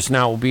soldiers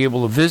now will be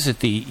able to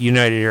visit the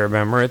United Arab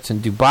Emirates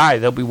and Dubai.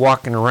 They'll be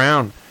walking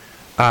around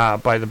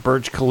by the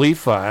Burj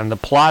Khalifa and the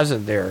plaza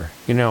there,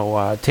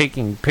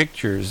 taking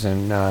pictures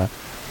and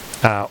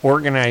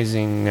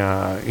organizing,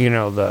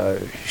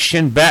 the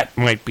Shin Bet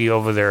might be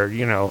over there,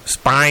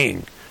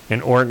 spying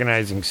and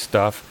organizing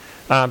stuff.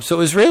 So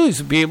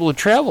Israelis will be able to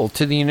travel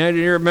to the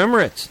United Arab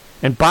Emirates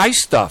and buy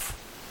stuff,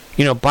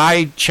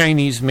 buy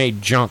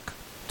Chinese-made junk,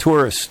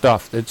 tourist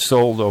stuff that's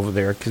sold over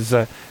there. Because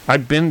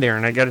I've been there,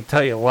 and I got to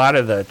tell you, a lot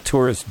of the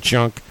tourist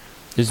junk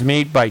is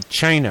made by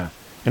China.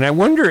 And I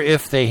wonder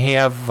if they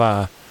have,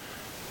 the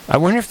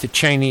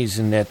Chinese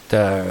in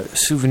that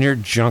souvenir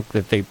junk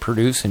that they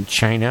produce in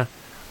China,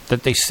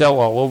 that they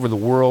sell all over the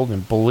world, in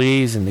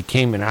Belize and the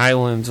Cayman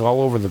Islands, all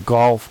over the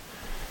Gulf.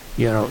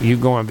 You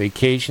go on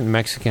vacation,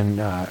 Mexican,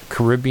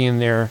 Caribbean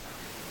there.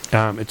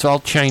 It's all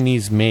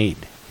Chinese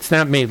made. It's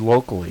not made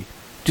locally.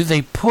 Do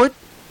they put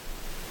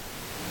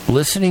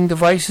listening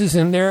devices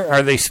in there?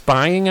 Are they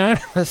spying on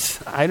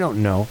us? I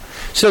don't know.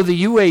 So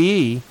the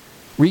UAE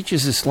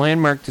reaches this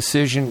landmark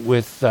decision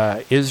with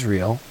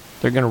Israel.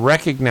 They're going to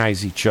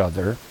recognize each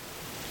other.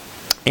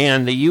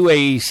 And the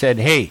UAE said,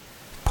 hey,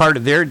 part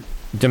of their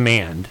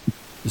demand,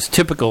 is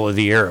typical of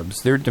the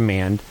Arabs, their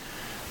demand,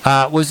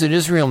 was that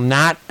Israel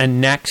not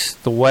annex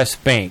the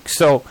West Bank.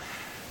 So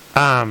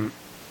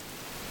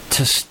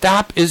to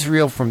stop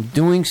Israel from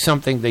doing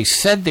something they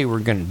said they were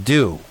going to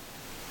do,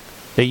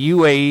 the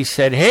UAE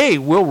said, hey,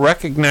 we'll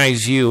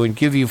recognize you and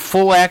give you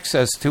full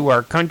access to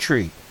our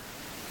country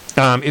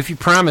if you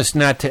promise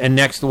not to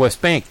annex the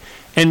West Bank.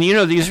 And, the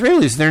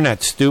Israelis, they're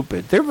not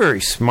stupid. They're very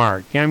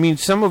smart.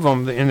 Some of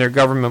them in their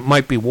government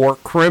might be war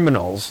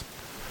criminals,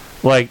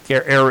 like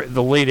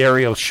the late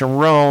Ariel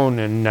Sharon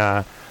and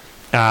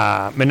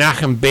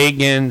Menachem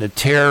Begin, the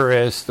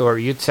terrorist, or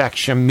Yitzhak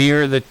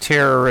Shamir, the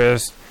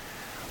terrorist,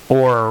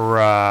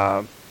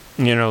 or,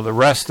 the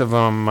rest of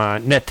them,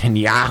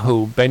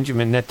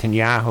 Benjamin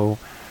Netanyahu.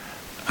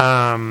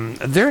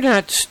 They're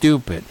not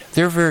stupid.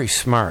 They're very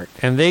smart.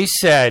 And they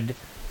said,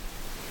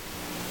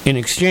 in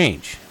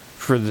exchange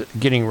for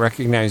getting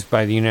recognized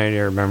by the United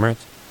Arab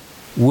Emirates,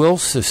 we'll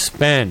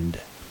suspend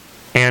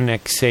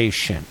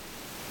annexation.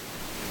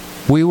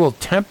 We will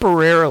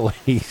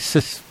temporarily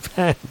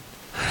suspend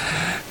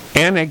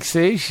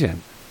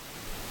annexation.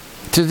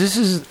 So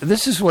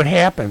this is what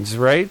happens,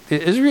 right?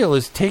 Israel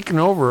has taken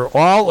over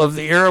all of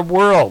the Arab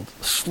world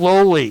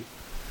slowly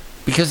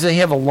because they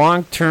have a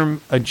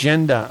long-term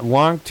agenda,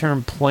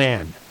 long-term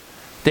plan.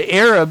 The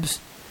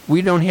Arabs,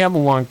 we don't have a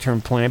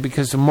long-term plan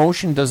because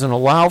emotion doesn't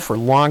allow for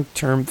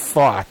long-term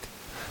thought.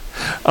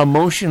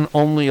 Emotion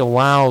only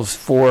allows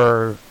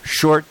for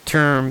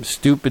short-term,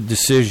 stupid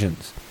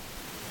decisions.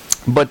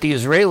 But the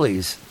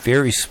Israelis,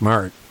 very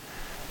smart,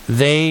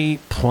 they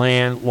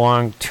plan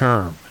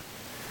long-term.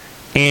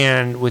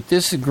 And with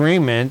this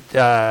agreement,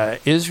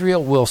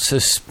 Israel will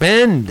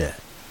suspend,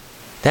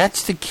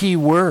 that's the key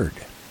word,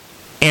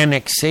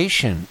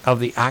 annexation of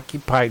the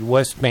occupied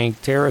West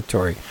Bank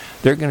territory.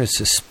 They're going to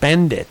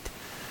suspend it.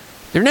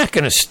 They're not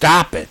going to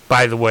stop it,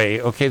 by the way.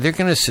 Okay, they're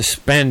going to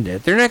suspend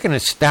it. They're not going to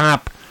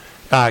stop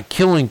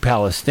killing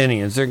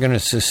Palestinians. They're going to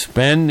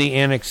suspend the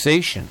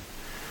annexation.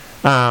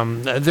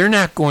 They're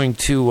not going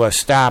to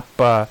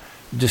stop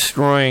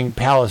destroying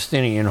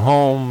Palestinian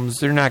homes.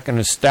 They're not going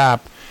to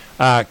stop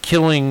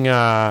killing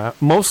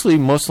mostly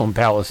Muslim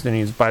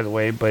Palestinians, by the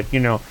way, but,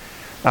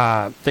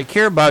 they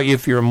care about you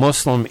if you're a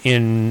Muslim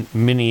in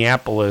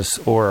Minneapolis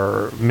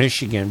or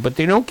Michigan, but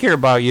they don't care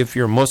about you if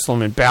you're a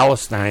Muslim in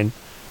Palestine,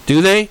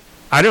 do they?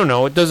 I don't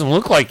know. It doesn't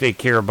look like they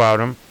care about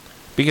them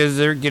because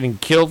they're getting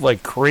killed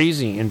like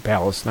crazy in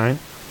Palestine.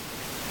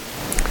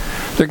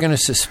 They're going to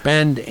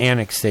suspend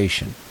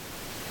annexation.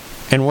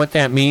 And what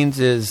that means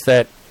is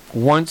that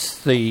once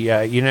the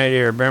United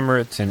Arab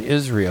Emirates and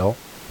Israel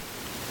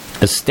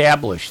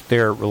establish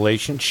their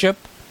relationship,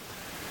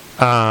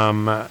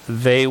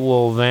 they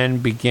will then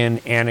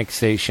begin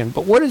annexation.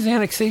 But what does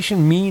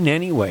annexation mean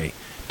anyway?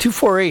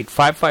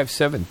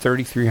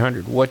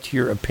 248-557-3300. What's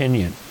your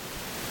opinion?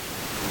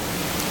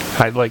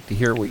 I'd like to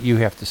hear what you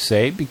have to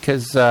say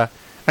because I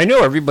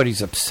know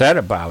everybody's upset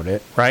about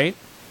it, right?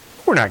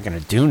 We're not going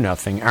to do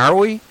nothing, are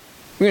we?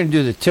 We're going to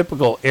do the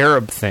typical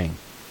Arab thing.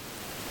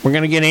 We're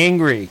going to get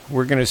angry.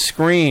 We're going to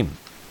scream.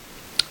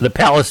 The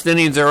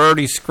Palestinians are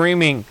already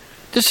screaming.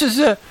 This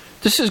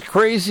is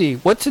crazy.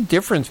 What's the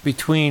difference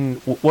between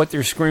what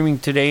they're screaming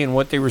today and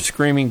what they were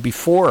screaming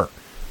before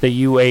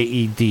the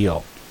UAE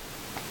deal?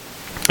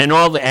 And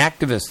all the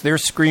activists, they're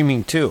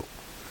screaming too.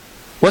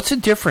 What's the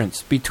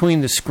difference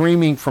between the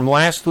screaming from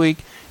last week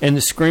and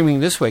the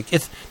screaming this week?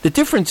 The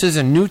difference is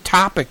a new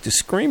topic to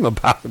scream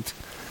about.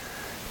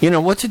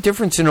 What's the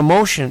difference in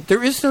emotion?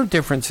 There is no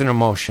difference in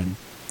emotion.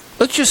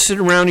 Let's just sit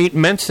around, eat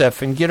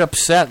Mensef, and get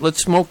upset.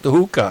 Let's smoke the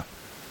hookah,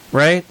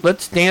 right?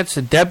 Let's dance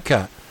the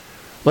debka.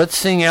 Let's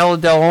sing Ella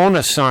Del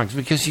Ona songs,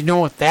 because you know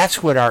what?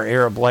 That's what our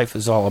Arab life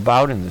is all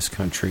about in this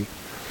country.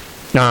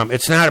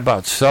 It's not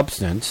about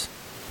substance.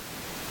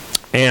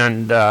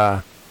 And,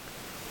 all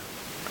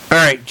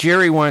right,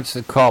 Jerry wants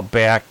to call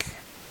back.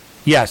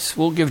 Yes,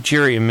 we'll give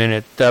Jerry a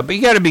minute. But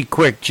you got to be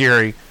quick,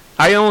 Jerry.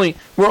 Arabs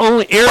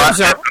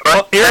are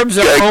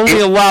only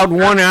allowed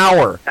 1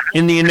 hour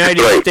in the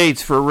United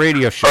States for a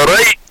radio show.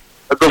 Right.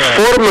 The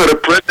former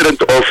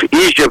president of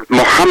Egypt,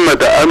 Mohammed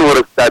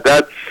Anwar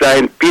Sadat,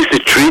 signed peace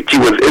treaty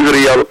with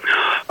Israel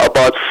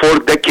about 4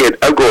 decades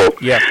ago.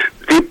 Yeah.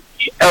 The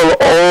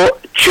PLO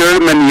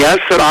chairman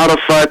Yasser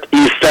Arafat,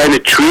 he signed a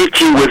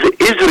treaty with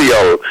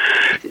Israel.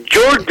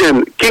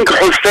 Jordan, King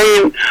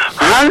Hussein,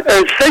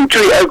 a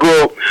century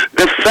ago,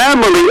 the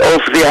family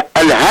of the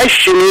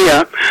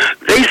Al-Hashemiyah,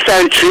 they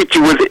signed a treaty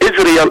with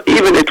Israel,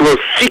 even it was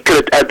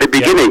secret at the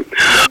beginning.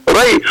 Yeah.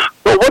 Right.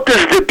 But what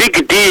is the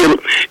big deal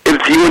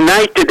if the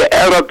United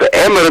Arab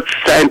Emirates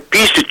signed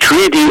peace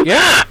treaty?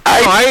 Yeah,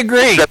 I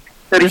agree.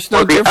 There's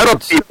no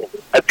difference. The Arab people,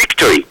 a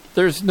victory.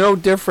 There's no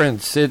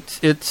difference.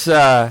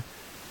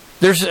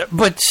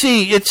 But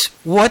see, it's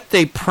what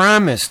they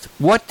promised.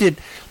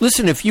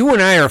 Listen, if you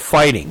and I are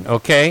fighting,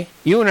 okay?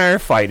 You and I are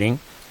fighting,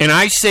 and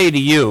I say to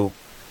you,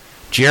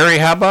 Jerry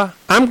Haba,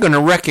 I'm going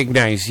to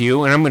recognize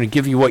you, and I'm going to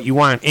give you what you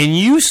want. And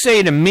you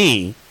say to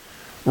me,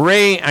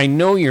 Ray, I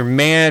know you're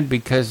mad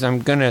because I'm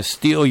going to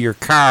steal your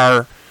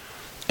car.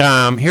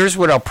 Here's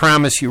what I'll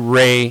promise you,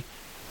 Ray.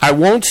 I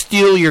won't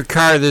steal your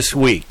car this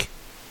week.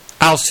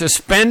 I'll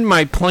suspend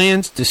my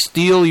plans to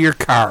steal your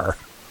car.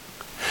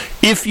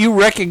 If you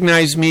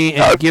recognize me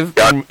and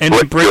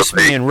embrace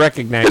me and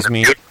recognize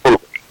me,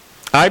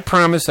 I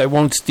promise I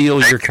won't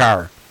steal your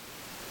car.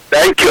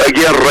 Thank you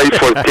again, Ray,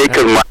 for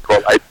taking my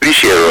call. I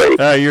appreciate it,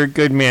 Ray. You're a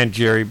good man,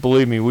 Jerry.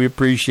 Believe me, we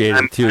appreciate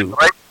it, too.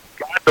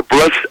 God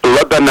bless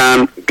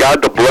Lebanon.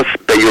 God bless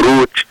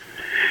Beirut.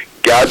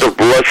 God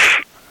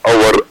bless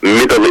our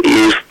Middle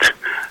East.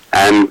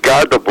 And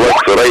God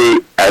bless Ray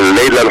and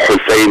Leila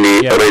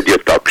Al-Husseini Radio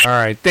Talk Show. All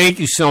right. Thank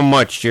you so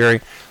much,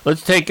 Jerry.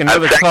 Let's take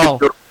another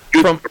call.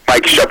 All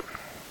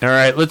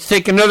right, let's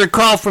take another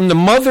call from the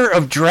mother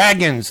of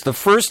dragons, the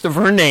first of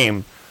her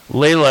name,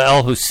 Leila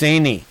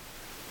Al-Husseini.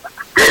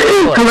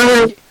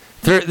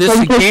 This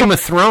is Game of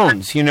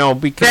Thrones,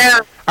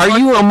 because... Are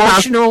you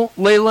emotional,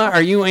 Leila?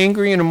 Are you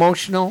angry and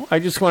emotional? I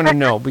just want to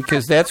know,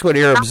 because that's what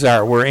Arabs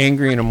are. We're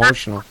angry and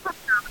emotional.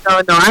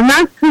 No, I'm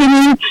not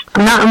screaming.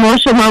 I'm not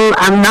emotional.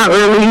 I'm not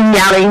really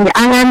yelling.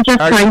 I'm just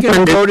trying to... Are you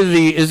going to go to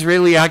the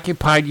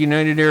Israeli-occupied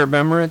United Arab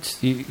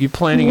Emirates? You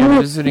planning on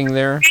visiting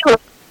there?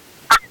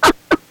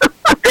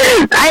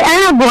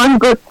 I have one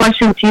good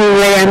question to you,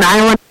 Ray, and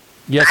I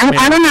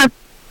don't have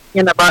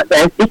opinion about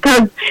this,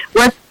 because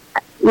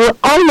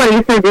all what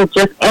you said is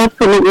just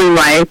absolutely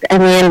right. I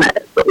mean,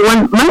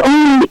 my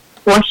only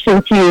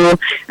question to you,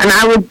 and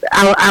I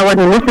would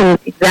listen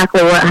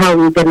exactly how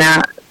we're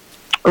gonna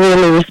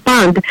really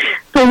respond.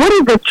 So, what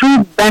is the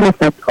true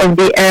benefit of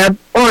the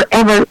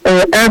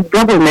Arab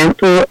government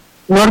to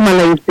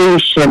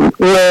normalization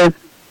with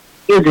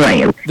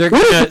Israel? They're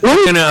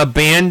gonna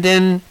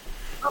abandon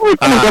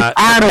the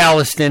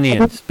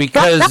Palestinians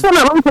because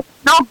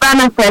no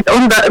benefit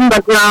on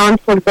the ground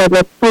for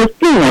the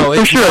Palestinians. No,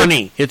 it's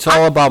money. It's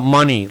all about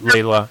money,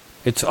 Leila.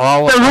 It's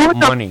all about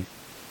money.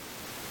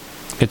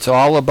 It's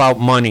all about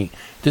money.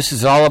 This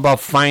is all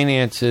about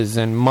finances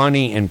and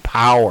money and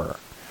power.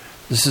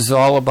 This is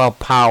all about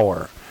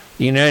power.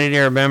 The United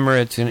Arab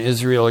Emirates and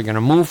Israel are going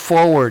to move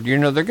forward.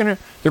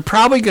 They're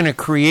probably going to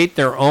create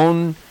their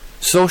own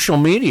social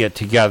media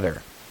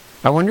together.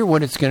 I wonder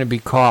what it's going to be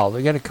called.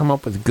 They got to come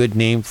up with a good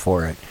name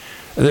for it.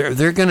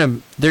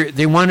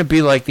 They want to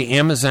be like the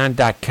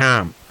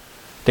Amazon.com.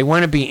 They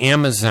want to be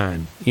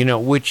Amazon,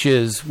 which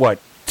is what,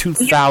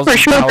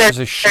 $2,000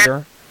 a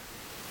share.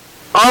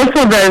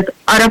 Also, there's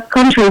Arab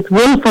countries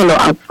will follow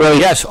up. Right?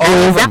 Yes, all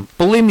of them.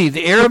 Believe me,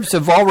 the Arabs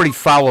have already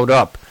followed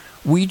up.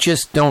 We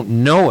just don't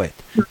know it.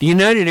 The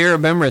United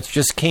Arab Emirates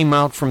just came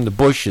out from the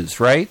bushes,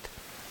 right?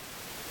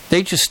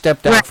 They just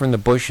stepped out from the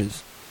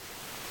bushes.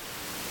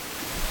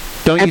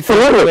 Don't you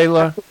think,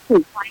 Leila?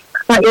 But,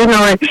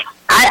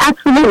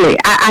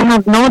 I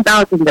have no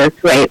doubt in this,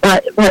 right?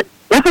 But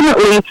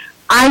definitely,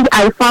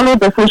 I follow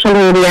the social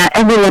media.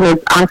 Everyone is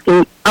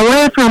asking,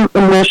 away from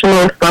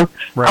emotional stuff,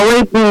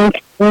 away being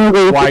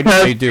angry. Why do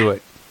they do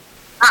it?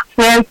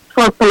 Not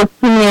for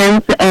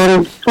Palestinians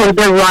and for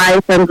their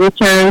rights and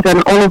returns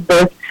and all of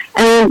this.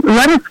 And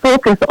let us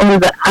focus on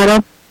the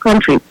Arab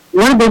countries.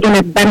 What are they going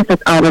to benefit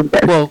out of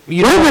this? Well,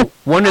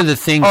 one of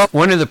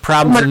the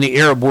problems in the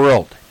Arab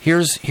world,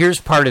 here's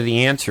part of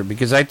the answer,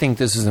 because I think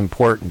this is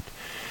important.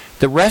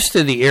 The rest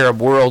of the Arab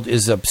world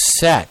is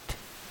upset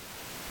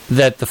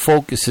that the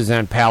focus is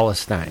on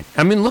Palestine.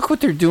 I mean, look what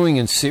they're doing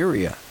in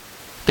Syria.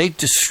 They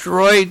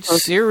destroyed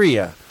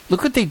Syria.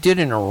 Look what they did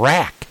in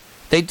Iraq.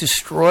 They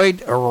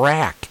destroyed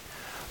Iraq.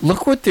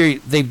 Look what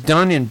they've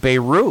done in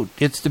Beirut.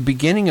 It's the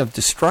beginning of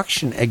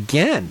destruction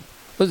again.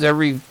 was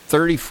every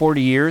 30,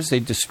 40 years they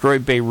destroy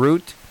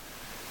Beirut.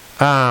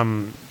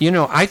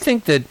 I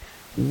think that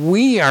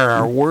we are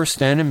our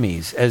worst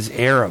enemies as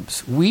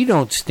Arabs. We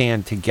don't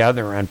stand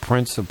together on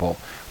principle.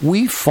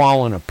 We've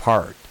fallen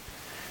apart.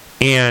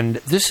 And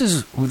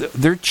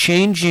they're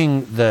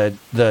changing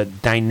the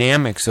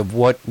dynamics of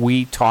what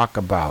we talk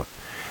about.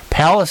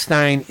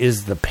 Palestine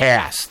is the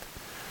past.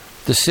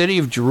 The city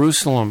of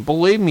Jerusalem,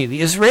 believe me,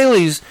 the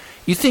Israelis,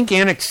 you think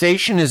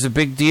annexation is a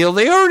big deal?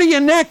 They already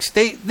annexed.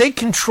 They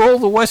control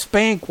the West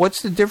Bank.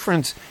 What's the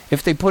difference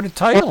if they put a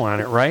title on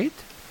it, right?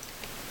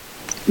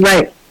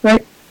 Right.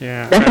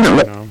 Yeah,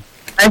 definitely.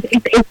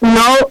 It's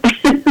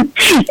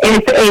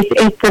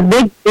a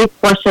big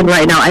question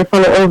right now. I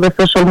follow all the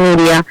social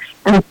media,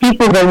 and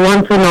people that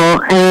want to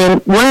know,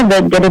 and what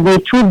are going to be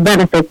true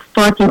benefits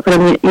starting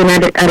from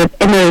United Arab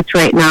Emirates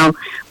right now?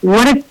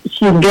 What is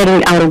she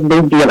getting out of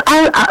this deal?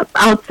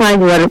 Outside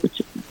what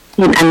she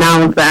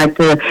announced that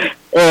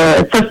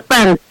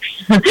suspense.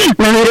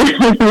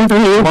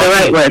 The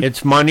right word.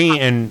 It's money,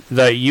 and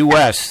the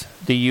U.S.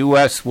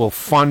 will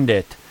fund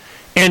it.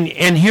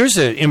 And here's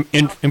an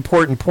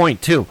important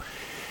point, too.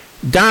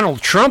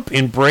 Donald Trump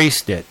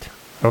embraced it,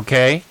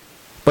 okay?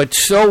 But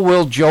so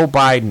will Joe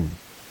Biden,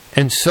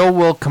 and so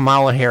will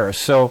Kamala Harris.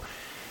 So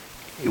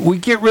we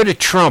get rid of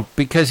Trump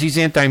because he's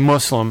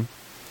anti-Muslim,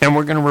 and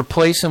we're going to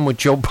replace him with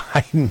Joe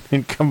Biden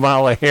and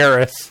Kamala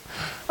Harris.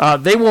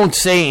 They won't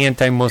say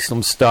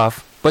anti-Muslim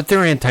stuff, but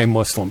they're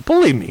anti-Muslim,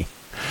 believe me.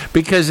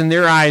 Because in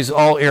their eyes,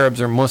 all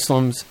Arabs are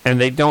Muslims, and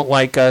they don't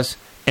like us,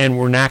 and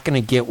we're not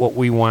going to get what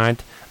we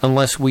want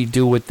unless we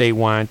do what they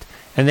want.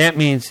 And that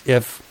means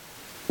if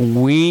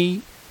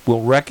we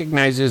will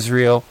recognize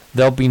Israel,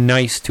 they'll be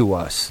nice to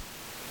us.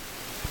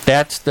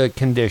 That's the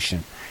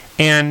condition.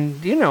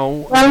 And,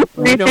 Well, I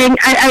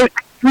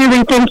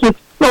really thank you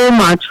so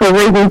much for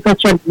raising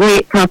such a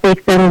great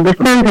topic and the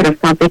sensitive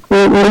topic.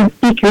 We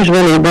speak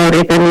usually about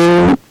it,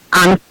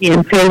 honestly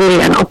and fairly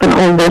and open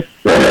all this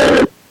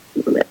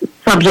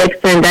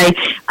subjects, and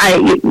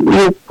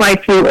you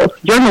quite few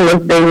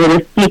journalists, they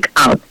really speak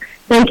out.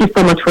 Thank you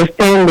so much for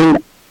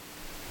standing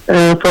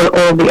for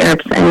all the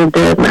Arabs and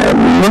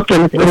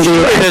Muslims in the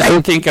U.S. I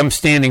don't think I'm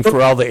standing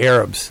for all the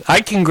Arabs.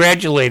 I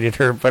congratulated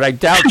her, but I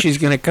doubt she's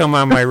going to come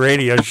on my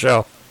radio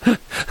show. I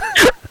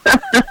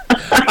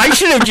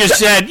should have just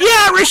said,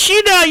 yeah,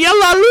 Rashida,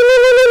 yalla,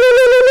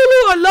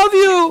 I love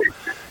you.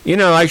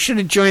 I should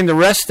have joined the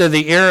rest of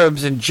the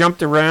Arabs and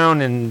jumped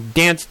around and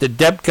danced the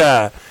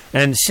Debka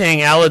and sang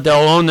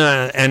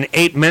Aladalona and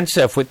ate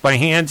Mensef with my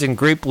hands and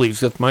grape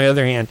leaves with my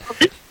other hand.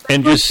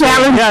 And just say,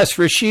 yes,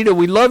 Rashida,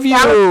 we love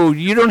you.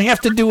 You don't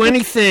have to do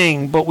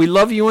anything, but we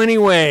love you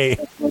anyway.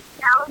 It's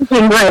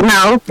challenging right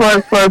now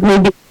for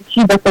maybe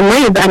Rashida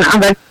Tlaib and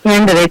other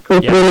candidates who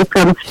really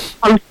come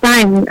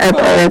time.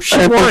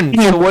 She won.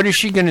 So what is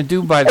she going to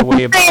do, by the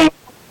way,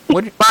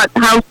 about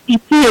how she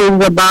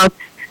feels about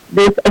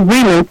this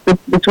agreement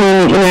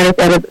between United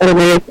Arab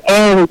Emirates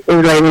and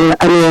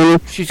Israel?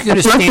 She's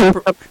going to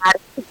stand.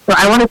 So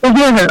I wanted to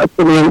hear her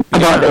opinion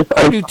about this.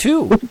 I do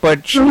too,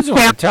 but she doesn't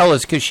want to tell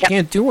us because she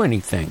can't do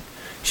anything.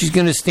 She's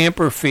going to stamp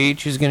her feet.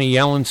 She's going to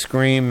yell and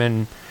scream,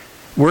 and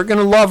we're going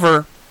to love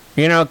her,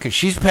 because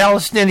she's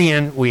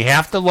Palestinian. We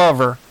have to love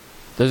her.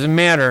 Doesn't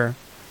matter.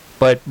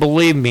 But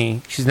believe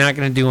me, she's not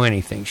going to do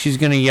anything. She's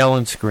going to yell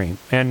and scream.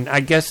 And I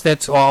guess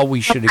that's all we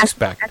should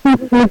expect. I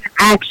think there's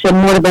action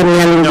more than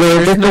yelling.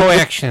 No, there's no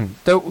action.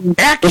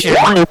 Action?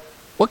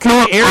 What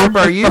kind of Arab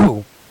are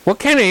you? What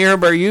kind of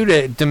Arab are you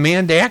to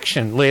demand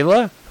action,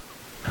 Layla?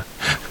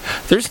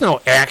 There's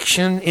no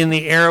action in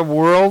the Arab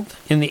world,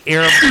 in the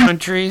Arab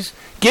countries.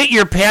 Get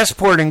your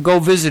passport and go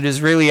visit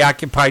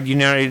Israeli-occupied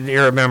United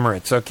Arab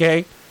Emirates,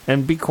 okay?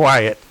 And be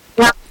quiet.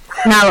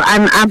 Now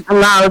I'm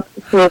allowed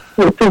to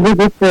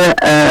visit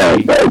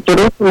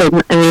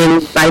Jerusalem,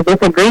 and by this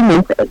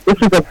agreement,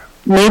 this is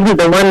maybe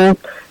the one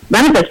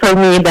benefit for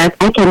me that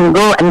I can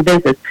go and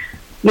visit.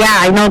 Yeah,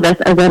 I know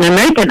that as an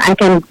American I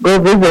can go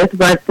visit,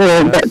 but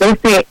they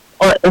say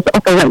it's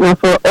open right now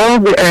for all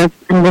the Arabs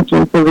and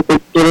Muslims to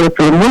visit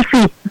Jerusalem. We'll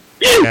see.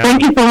 Yeah.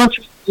 Thank you so much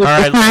for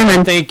your time.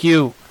 And thank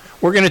you.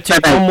 We're going to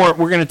take one more.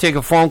 We're going to take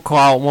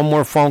one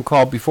more phone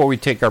call before we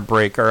take our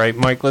break. All right,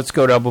 Mike. Let's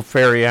go to Abu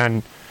Ferry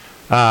on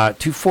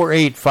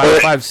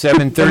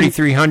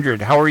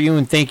 248-557-3300. How are you?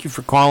 And thank you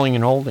for calling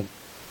and holding.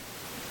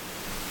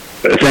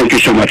 Thank you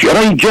so much. I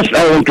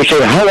want to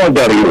say, how old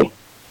are you?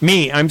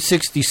 Me, I'm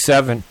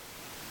 67.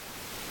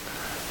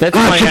 That's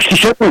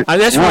 67?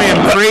 That's why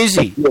I'm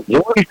crazy. You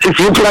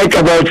look like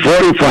about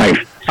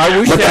 45. I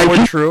wish that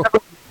were true. Or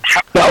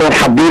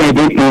Habib, I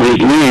don't know his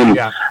name.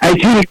 Yeah. I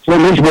think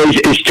from his voice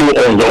is too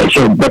old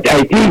also, but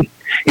I think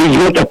he's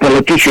not a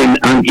politician,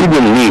 and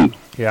even me.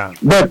 Yeah.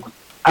 But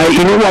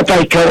you know why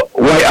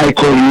I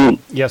call you?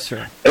 Yes,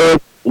 sir.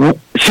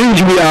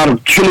 Since we are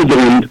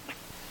children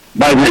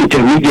by the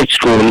intermediate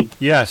school.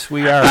 Yes,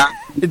 we are.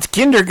 It's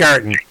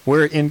kindergarten.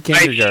 We're in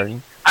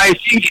kindergarten. I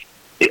think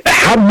if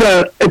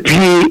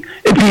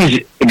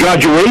he's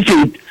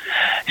graduated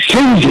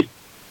since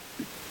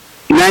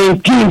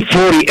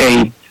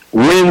 1948,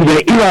 when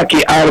the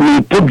Iraqi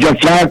army put the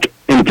flag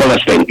in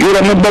Palestine. You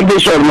remember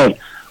this or not?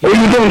 Or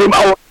you don't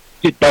remember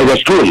it by the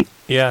school?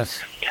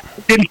 Yes.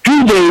 In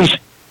 2 days,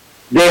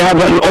 they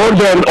have an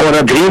order or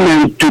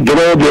agreement to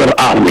draw their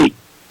army.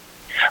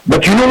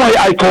 But you know why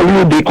I call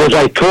you? Because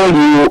I told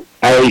you,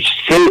 I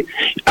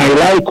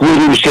like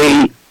when you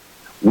say,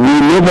 we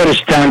never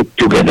stand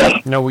together.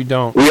 No, we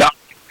don't. We are.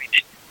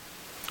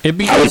 I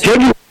will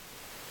tell you.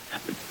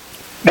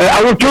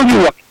 I will tell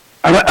you what.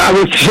 I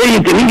will say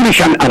it in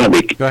English and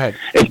Arabic. Go ahead.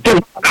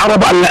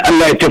 العرب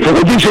لا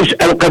يتفقوا. This is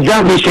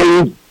Al-Qaddafi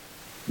saying,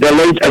 the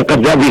late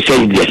Al-Qaddafi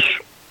said this.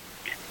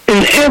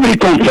 In every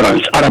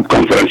conference, Arab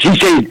conference, he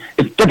said,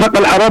 اتفق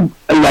العرب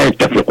لا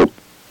يتفقوا.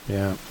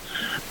 Yeah.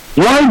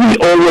 Why we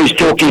always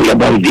talking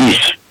about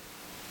this?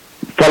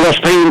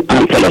 Palestine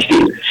and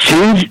Palestine.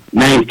 Since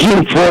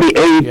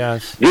 1948,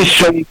 yes. This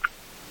song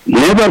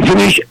never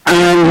finished,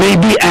 and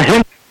maybe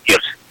 100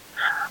 years.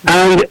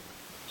 And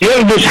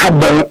here this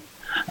happened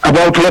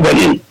about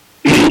Lebanon.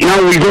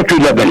 Now we go to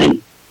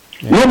Lebanon.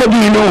 Yeah.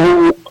 Nobody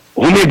know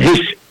who made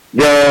this,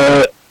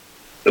 the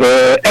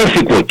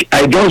earthquake.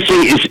 I don't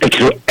say it's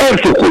an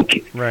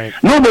earthquake. Right.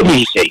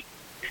 Nobody say.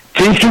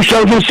 Since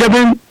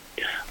 2007,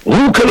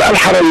 who killed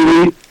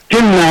Al-Hariri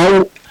till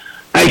now?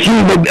 I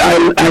think that I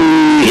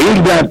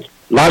heard that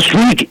last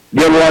week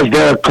there was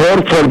the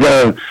court for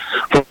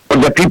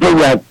the people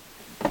that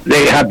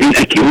they have been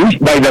accused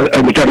by the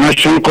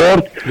international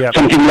court, yep.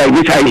 Something like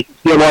this.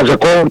 There was a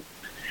court,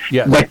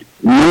 yes. But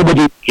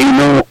nobody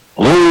know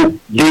who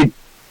did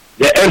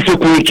the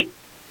earthquake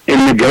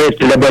in the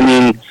Great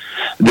Lebanon,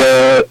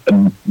 the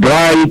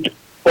bride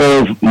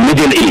of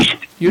Middle East,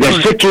 the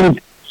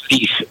second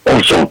East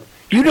also.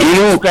 You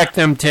don't expect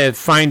them to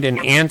find an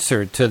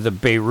answer to the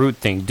Beirut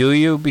thing, do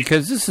you?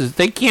 Because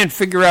they can't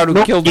figure out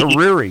who killed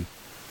Hariri.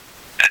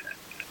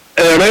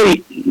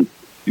 Ray, you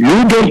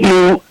don't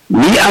know,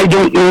 me I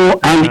don't know,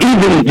 and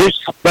even this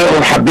or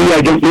Habib,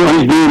 I don't know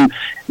his name.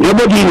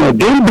 Nobody knows.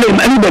 Don't blame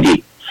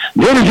anybody.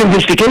 There is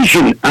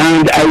investigation,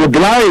 and I would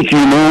like,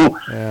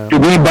 to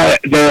be by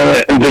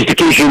the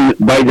investigation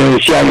by the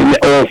CIA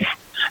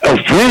of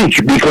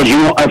French, because,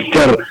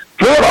 after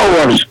 4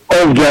 hours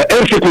of the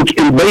earthquake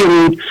in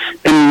Beirut,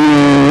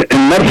 in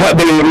Marfa,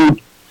 Beirut,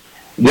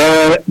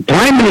 the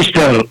Prime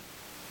Minister,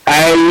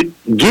 I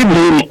give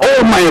him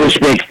all my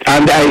respect,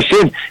 and I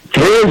said,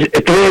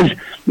 très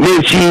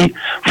merci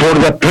for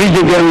the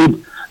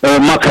President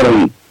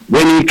Macron,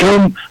 when he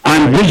come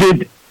and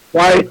visit,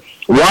 while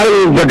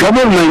the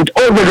government,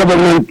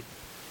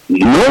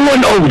 no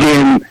one of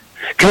them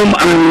come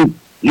and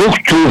look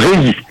to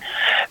his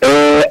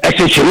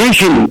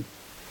assassination,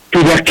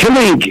 to the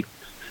killing,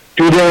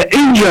 to the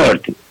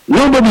injured.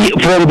 Nobody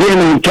from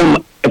them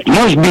come. It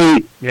must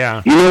be,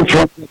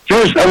 from the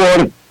first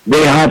hour,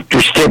 they have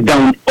to step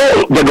down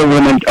all the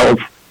government of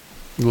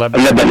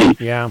Lebanon.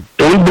 Yeah.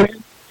 Don't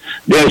blame.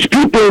 There's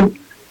people,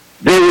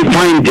 they will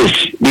find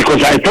this,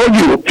 because I told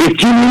you,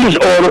 15 years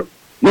or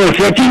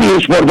 13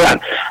 years for that.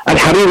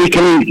 Al-Hariri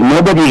killing,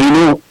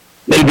 nobody,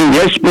 maybe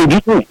yes,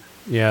 maybe no.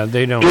 Yeah,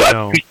 they don't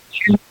know.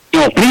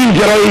 Please,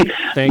 Ray,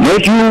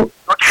 not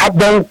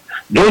happen,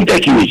 don't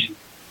accuse.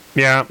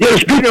 Yeah,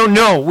 yes, we don't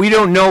know. We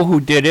don't know who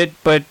did it,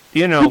 but,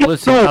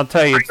 listen, I'll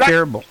tell you, it's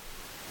terrible.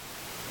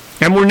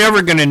 And we're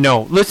never going to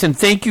know. Listen,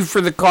 thank you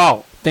for the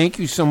call. Thank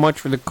you so much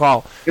for the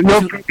call.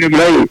 No problem,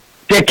 Ray.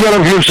 Take care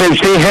of yourself.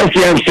 Stay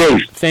healthy and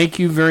safe. Thank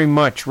you very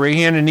much. Ray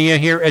Hanania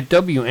here at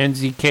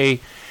WNZK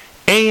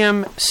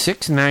AM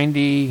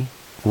 690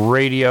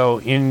 Radio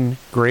in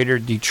Greater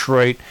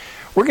Detroit.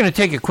 We're going to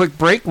take a quick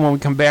break. When we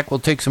come back, we'll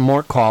take some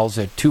more calls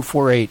at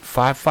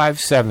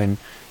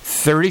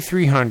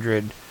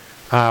 248-557-3300,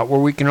 where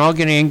we can all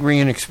get angry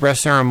and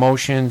express our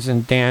emotions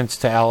and dance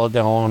to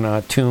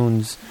Aladona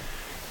tunes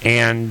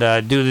and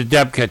do the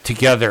Debka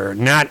together.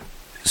 Not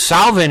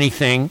solve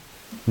anything,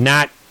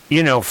 not,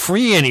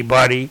 free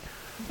anybody,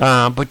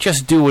 but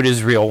just do what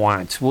Israel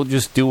wants. We'll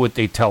just do what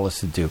they tell us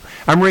to do.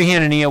 I'm Ray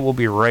Hanania. We'll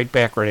be right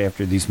back right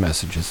after these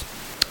messages.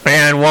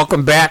 And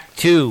welcome back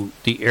to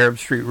the Arab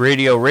Street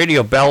Radio,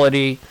 Radio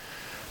Bellady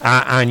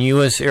on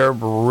U.S.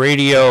 Arab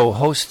Radio,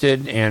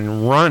 hosted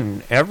and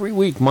run every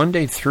week,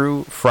 Monday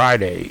through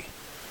Friday,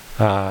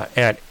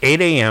 at 8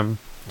 a.m.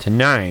 to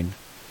 9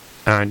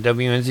 on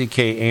WNZK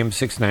AM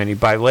 690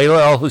 by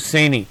Layla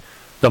Al-Husseini,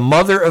 the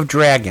mother of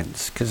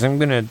dragons, because I'm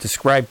going to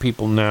describe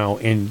people now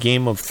in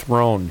Game of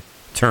Thrones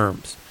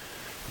terms,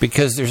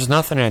 because there's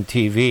nothing on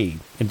TV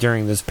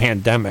during this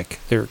pandemic,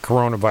 the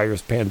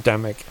coronavirus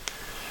pandemic.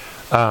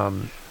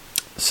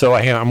 So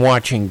I'm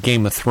watching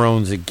Game of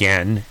Thrones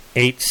again,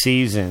 8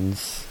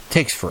 seasons,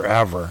 takes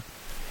forever.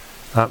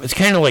 It's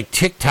kind of like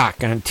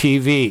TikTok on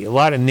TV, a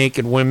lot of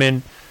naked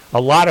women,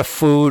 a lot of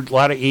food, a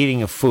lot of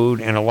eating of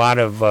food, and a lot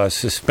of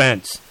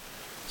suspense.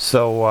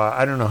 So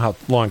I don't know how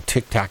long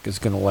TikTok is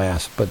going to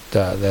last, but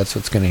that's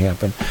what's going to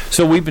happen.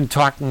 So we've been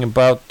talking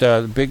about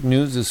the big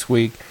news this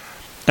week.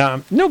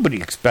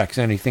 Nobody expects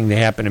anything to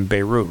happen in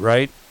Beirut,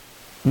 right?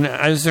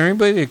 Now, is there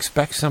anybody that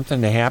expects something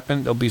to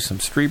happen? There'll be some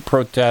street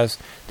protests.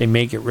 They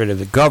may get rid of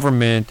the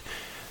government.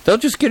 they'll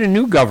just get a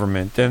new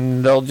government,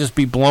 and they'll just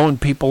be blowing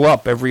people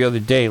up every other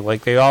day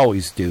like they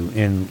always do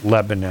in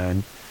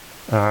Lebanon.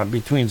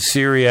 Between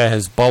Syria,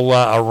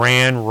 Hezbollah,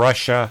 Iran,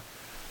 Russia,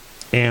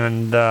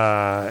 and,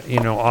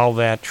 all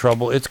that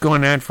trouble. It's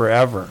going on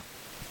forever.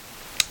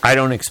 I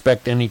don't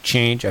expect any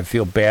change. I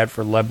feel bad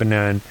for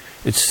Lebanon.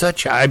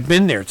 I've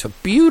been there. It's a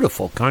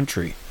beautiful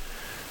country.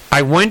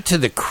 I went to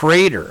the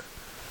crater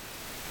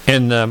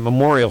and the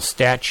memorial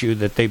statue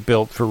that they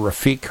built for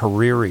Rafiq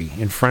Hariri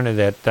in front of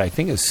that, I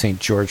think it's St.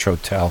 George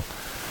Hotel.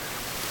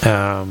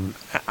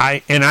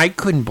 I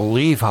couldn't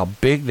believe how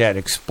big that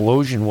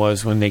explosion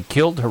was when they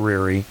killed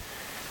Hariri.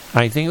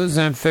 I think it was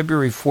on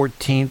February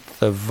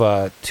 14th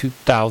of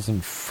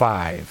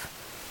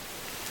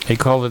 2005. They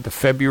called it the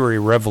February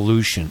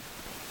Revolution.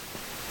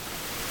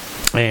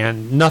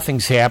 And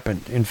nothing's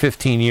happened in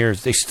 15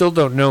 years. They still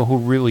don't know who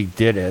really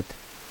did it.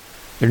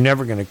 They're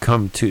never going to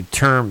come to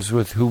terms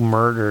with who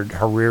murdered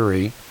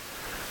Hariri.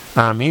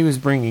 He was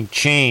bringing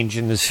change,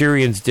 and the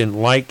Syrians didn't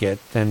like it.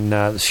 And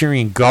the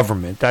Syrian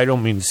government, I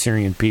don't mean the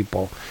Syrian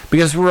people,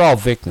 because we're all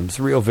victims.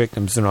 The real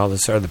victims in all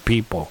this are the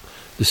people.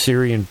 The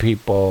Syrian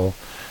people,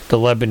 the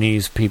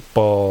Lebanese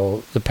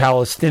people, the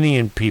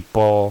Palestinian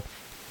people,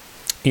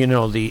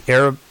 the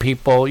Arab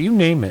people, you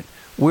name it.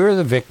 We're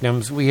the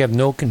victims. We have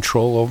no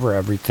control over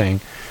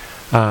everything.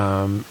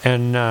 Don't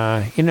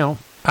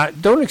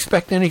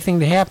expect anything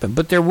to happen.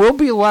 But there will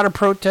be a lot of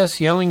protests,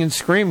 yelling and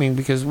screaming,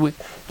 because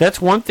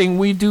that's one thing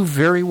we do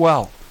very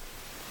well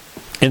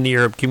in the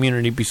Arab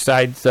community,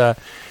 besides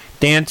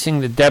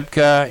dancing the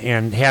debka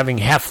and having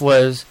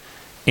heflas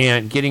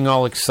and getting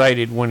all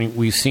excited when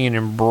we see an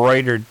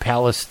embroidered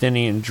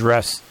Palestinian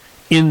dress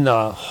in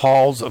the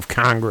halls of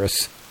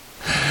Congress.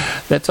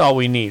 That's all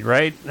we need,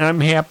 right?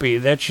 I'm happy.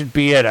 That should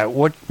be it.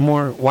 What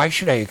more? Why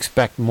should I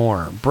expect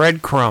more?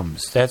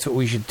 Breadcrumbs. That's what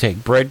we should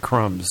take.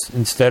 Breadcrumbs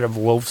instead of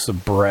loaves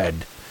of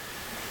bread.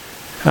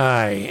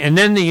 And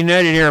then the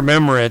United Arab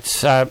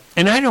Emirates.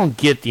 And I don't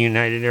get the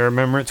United Arab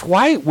Emirates.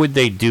 Why would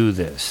they do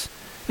this?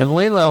 And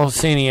Layla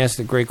Al-Husseini asked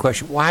a great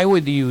question. Why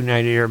would the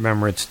United Arab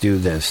Emirates do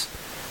this?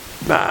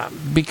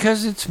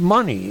 Because it's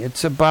money.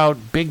 It's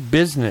about big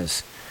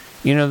business.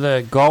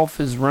 The Gulf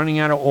is running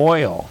out of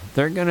oil.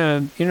 They're going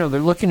to,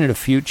 they're looking at a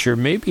future,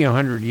 maybe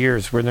 100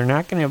 years, where they're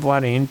not going to have a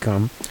lot of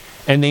income,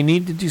 and they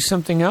need to do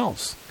something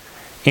else.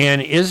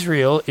 And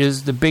Israel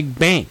is the big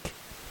bank.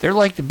 They're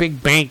like the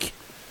big bank,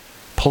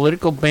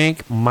 political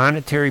bank,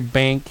 monetary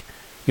bank.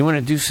 You want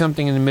to do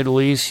something in the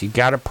Middle East, you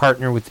got to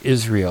partner with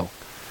Israel.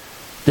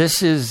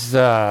 This is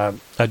a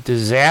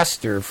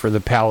disaster for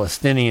the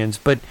Palestinians,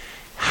 but,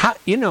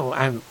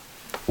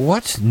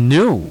 what's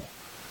new?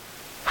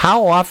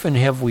 How often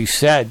have we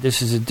said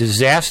this is a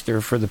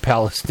disaster for the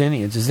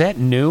Palestinians? Is that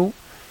new?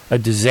 A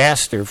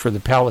disaster for the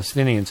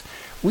Palestinians.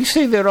 We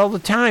say that all the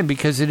time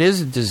because it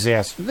is a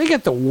disaster. They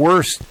got the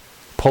worst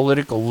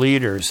political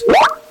leaders.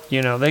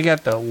 They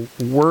got the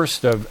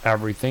worst of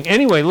everything.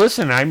 Anyway,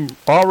 listen, I'm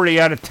already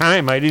out of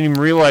time. I didn't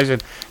even realize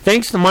it.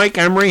 Thanks to Mike,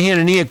 I'm Ray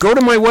Hanania. Go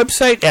to my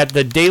website at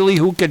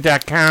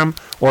thedailyhookah.com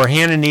or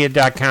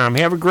hanania.com.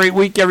 Have a great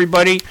week,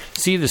 everybody.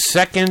 See you the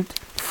second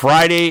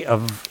Friday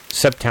of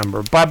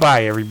September.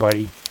 Bye-bye,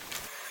 everybody.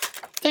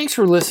 Thanks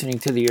for listening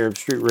to the Arab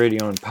Street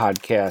Radio and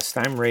Podcast.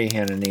 I'm Ray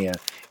Hanania.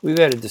 We've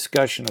had a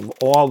discussion of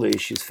all the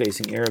issues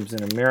facing Arabs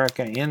in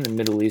America and the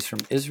Middle East,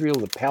 from Israel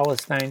to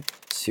Palestine,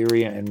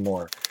 Syria, and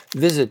more.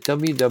 Visit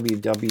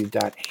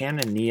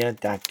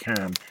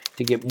www.hanania.com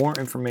to get more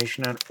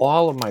information on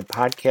all of my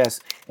podcasts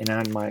and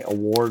on my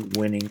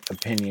award-winning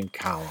opinion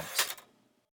columns.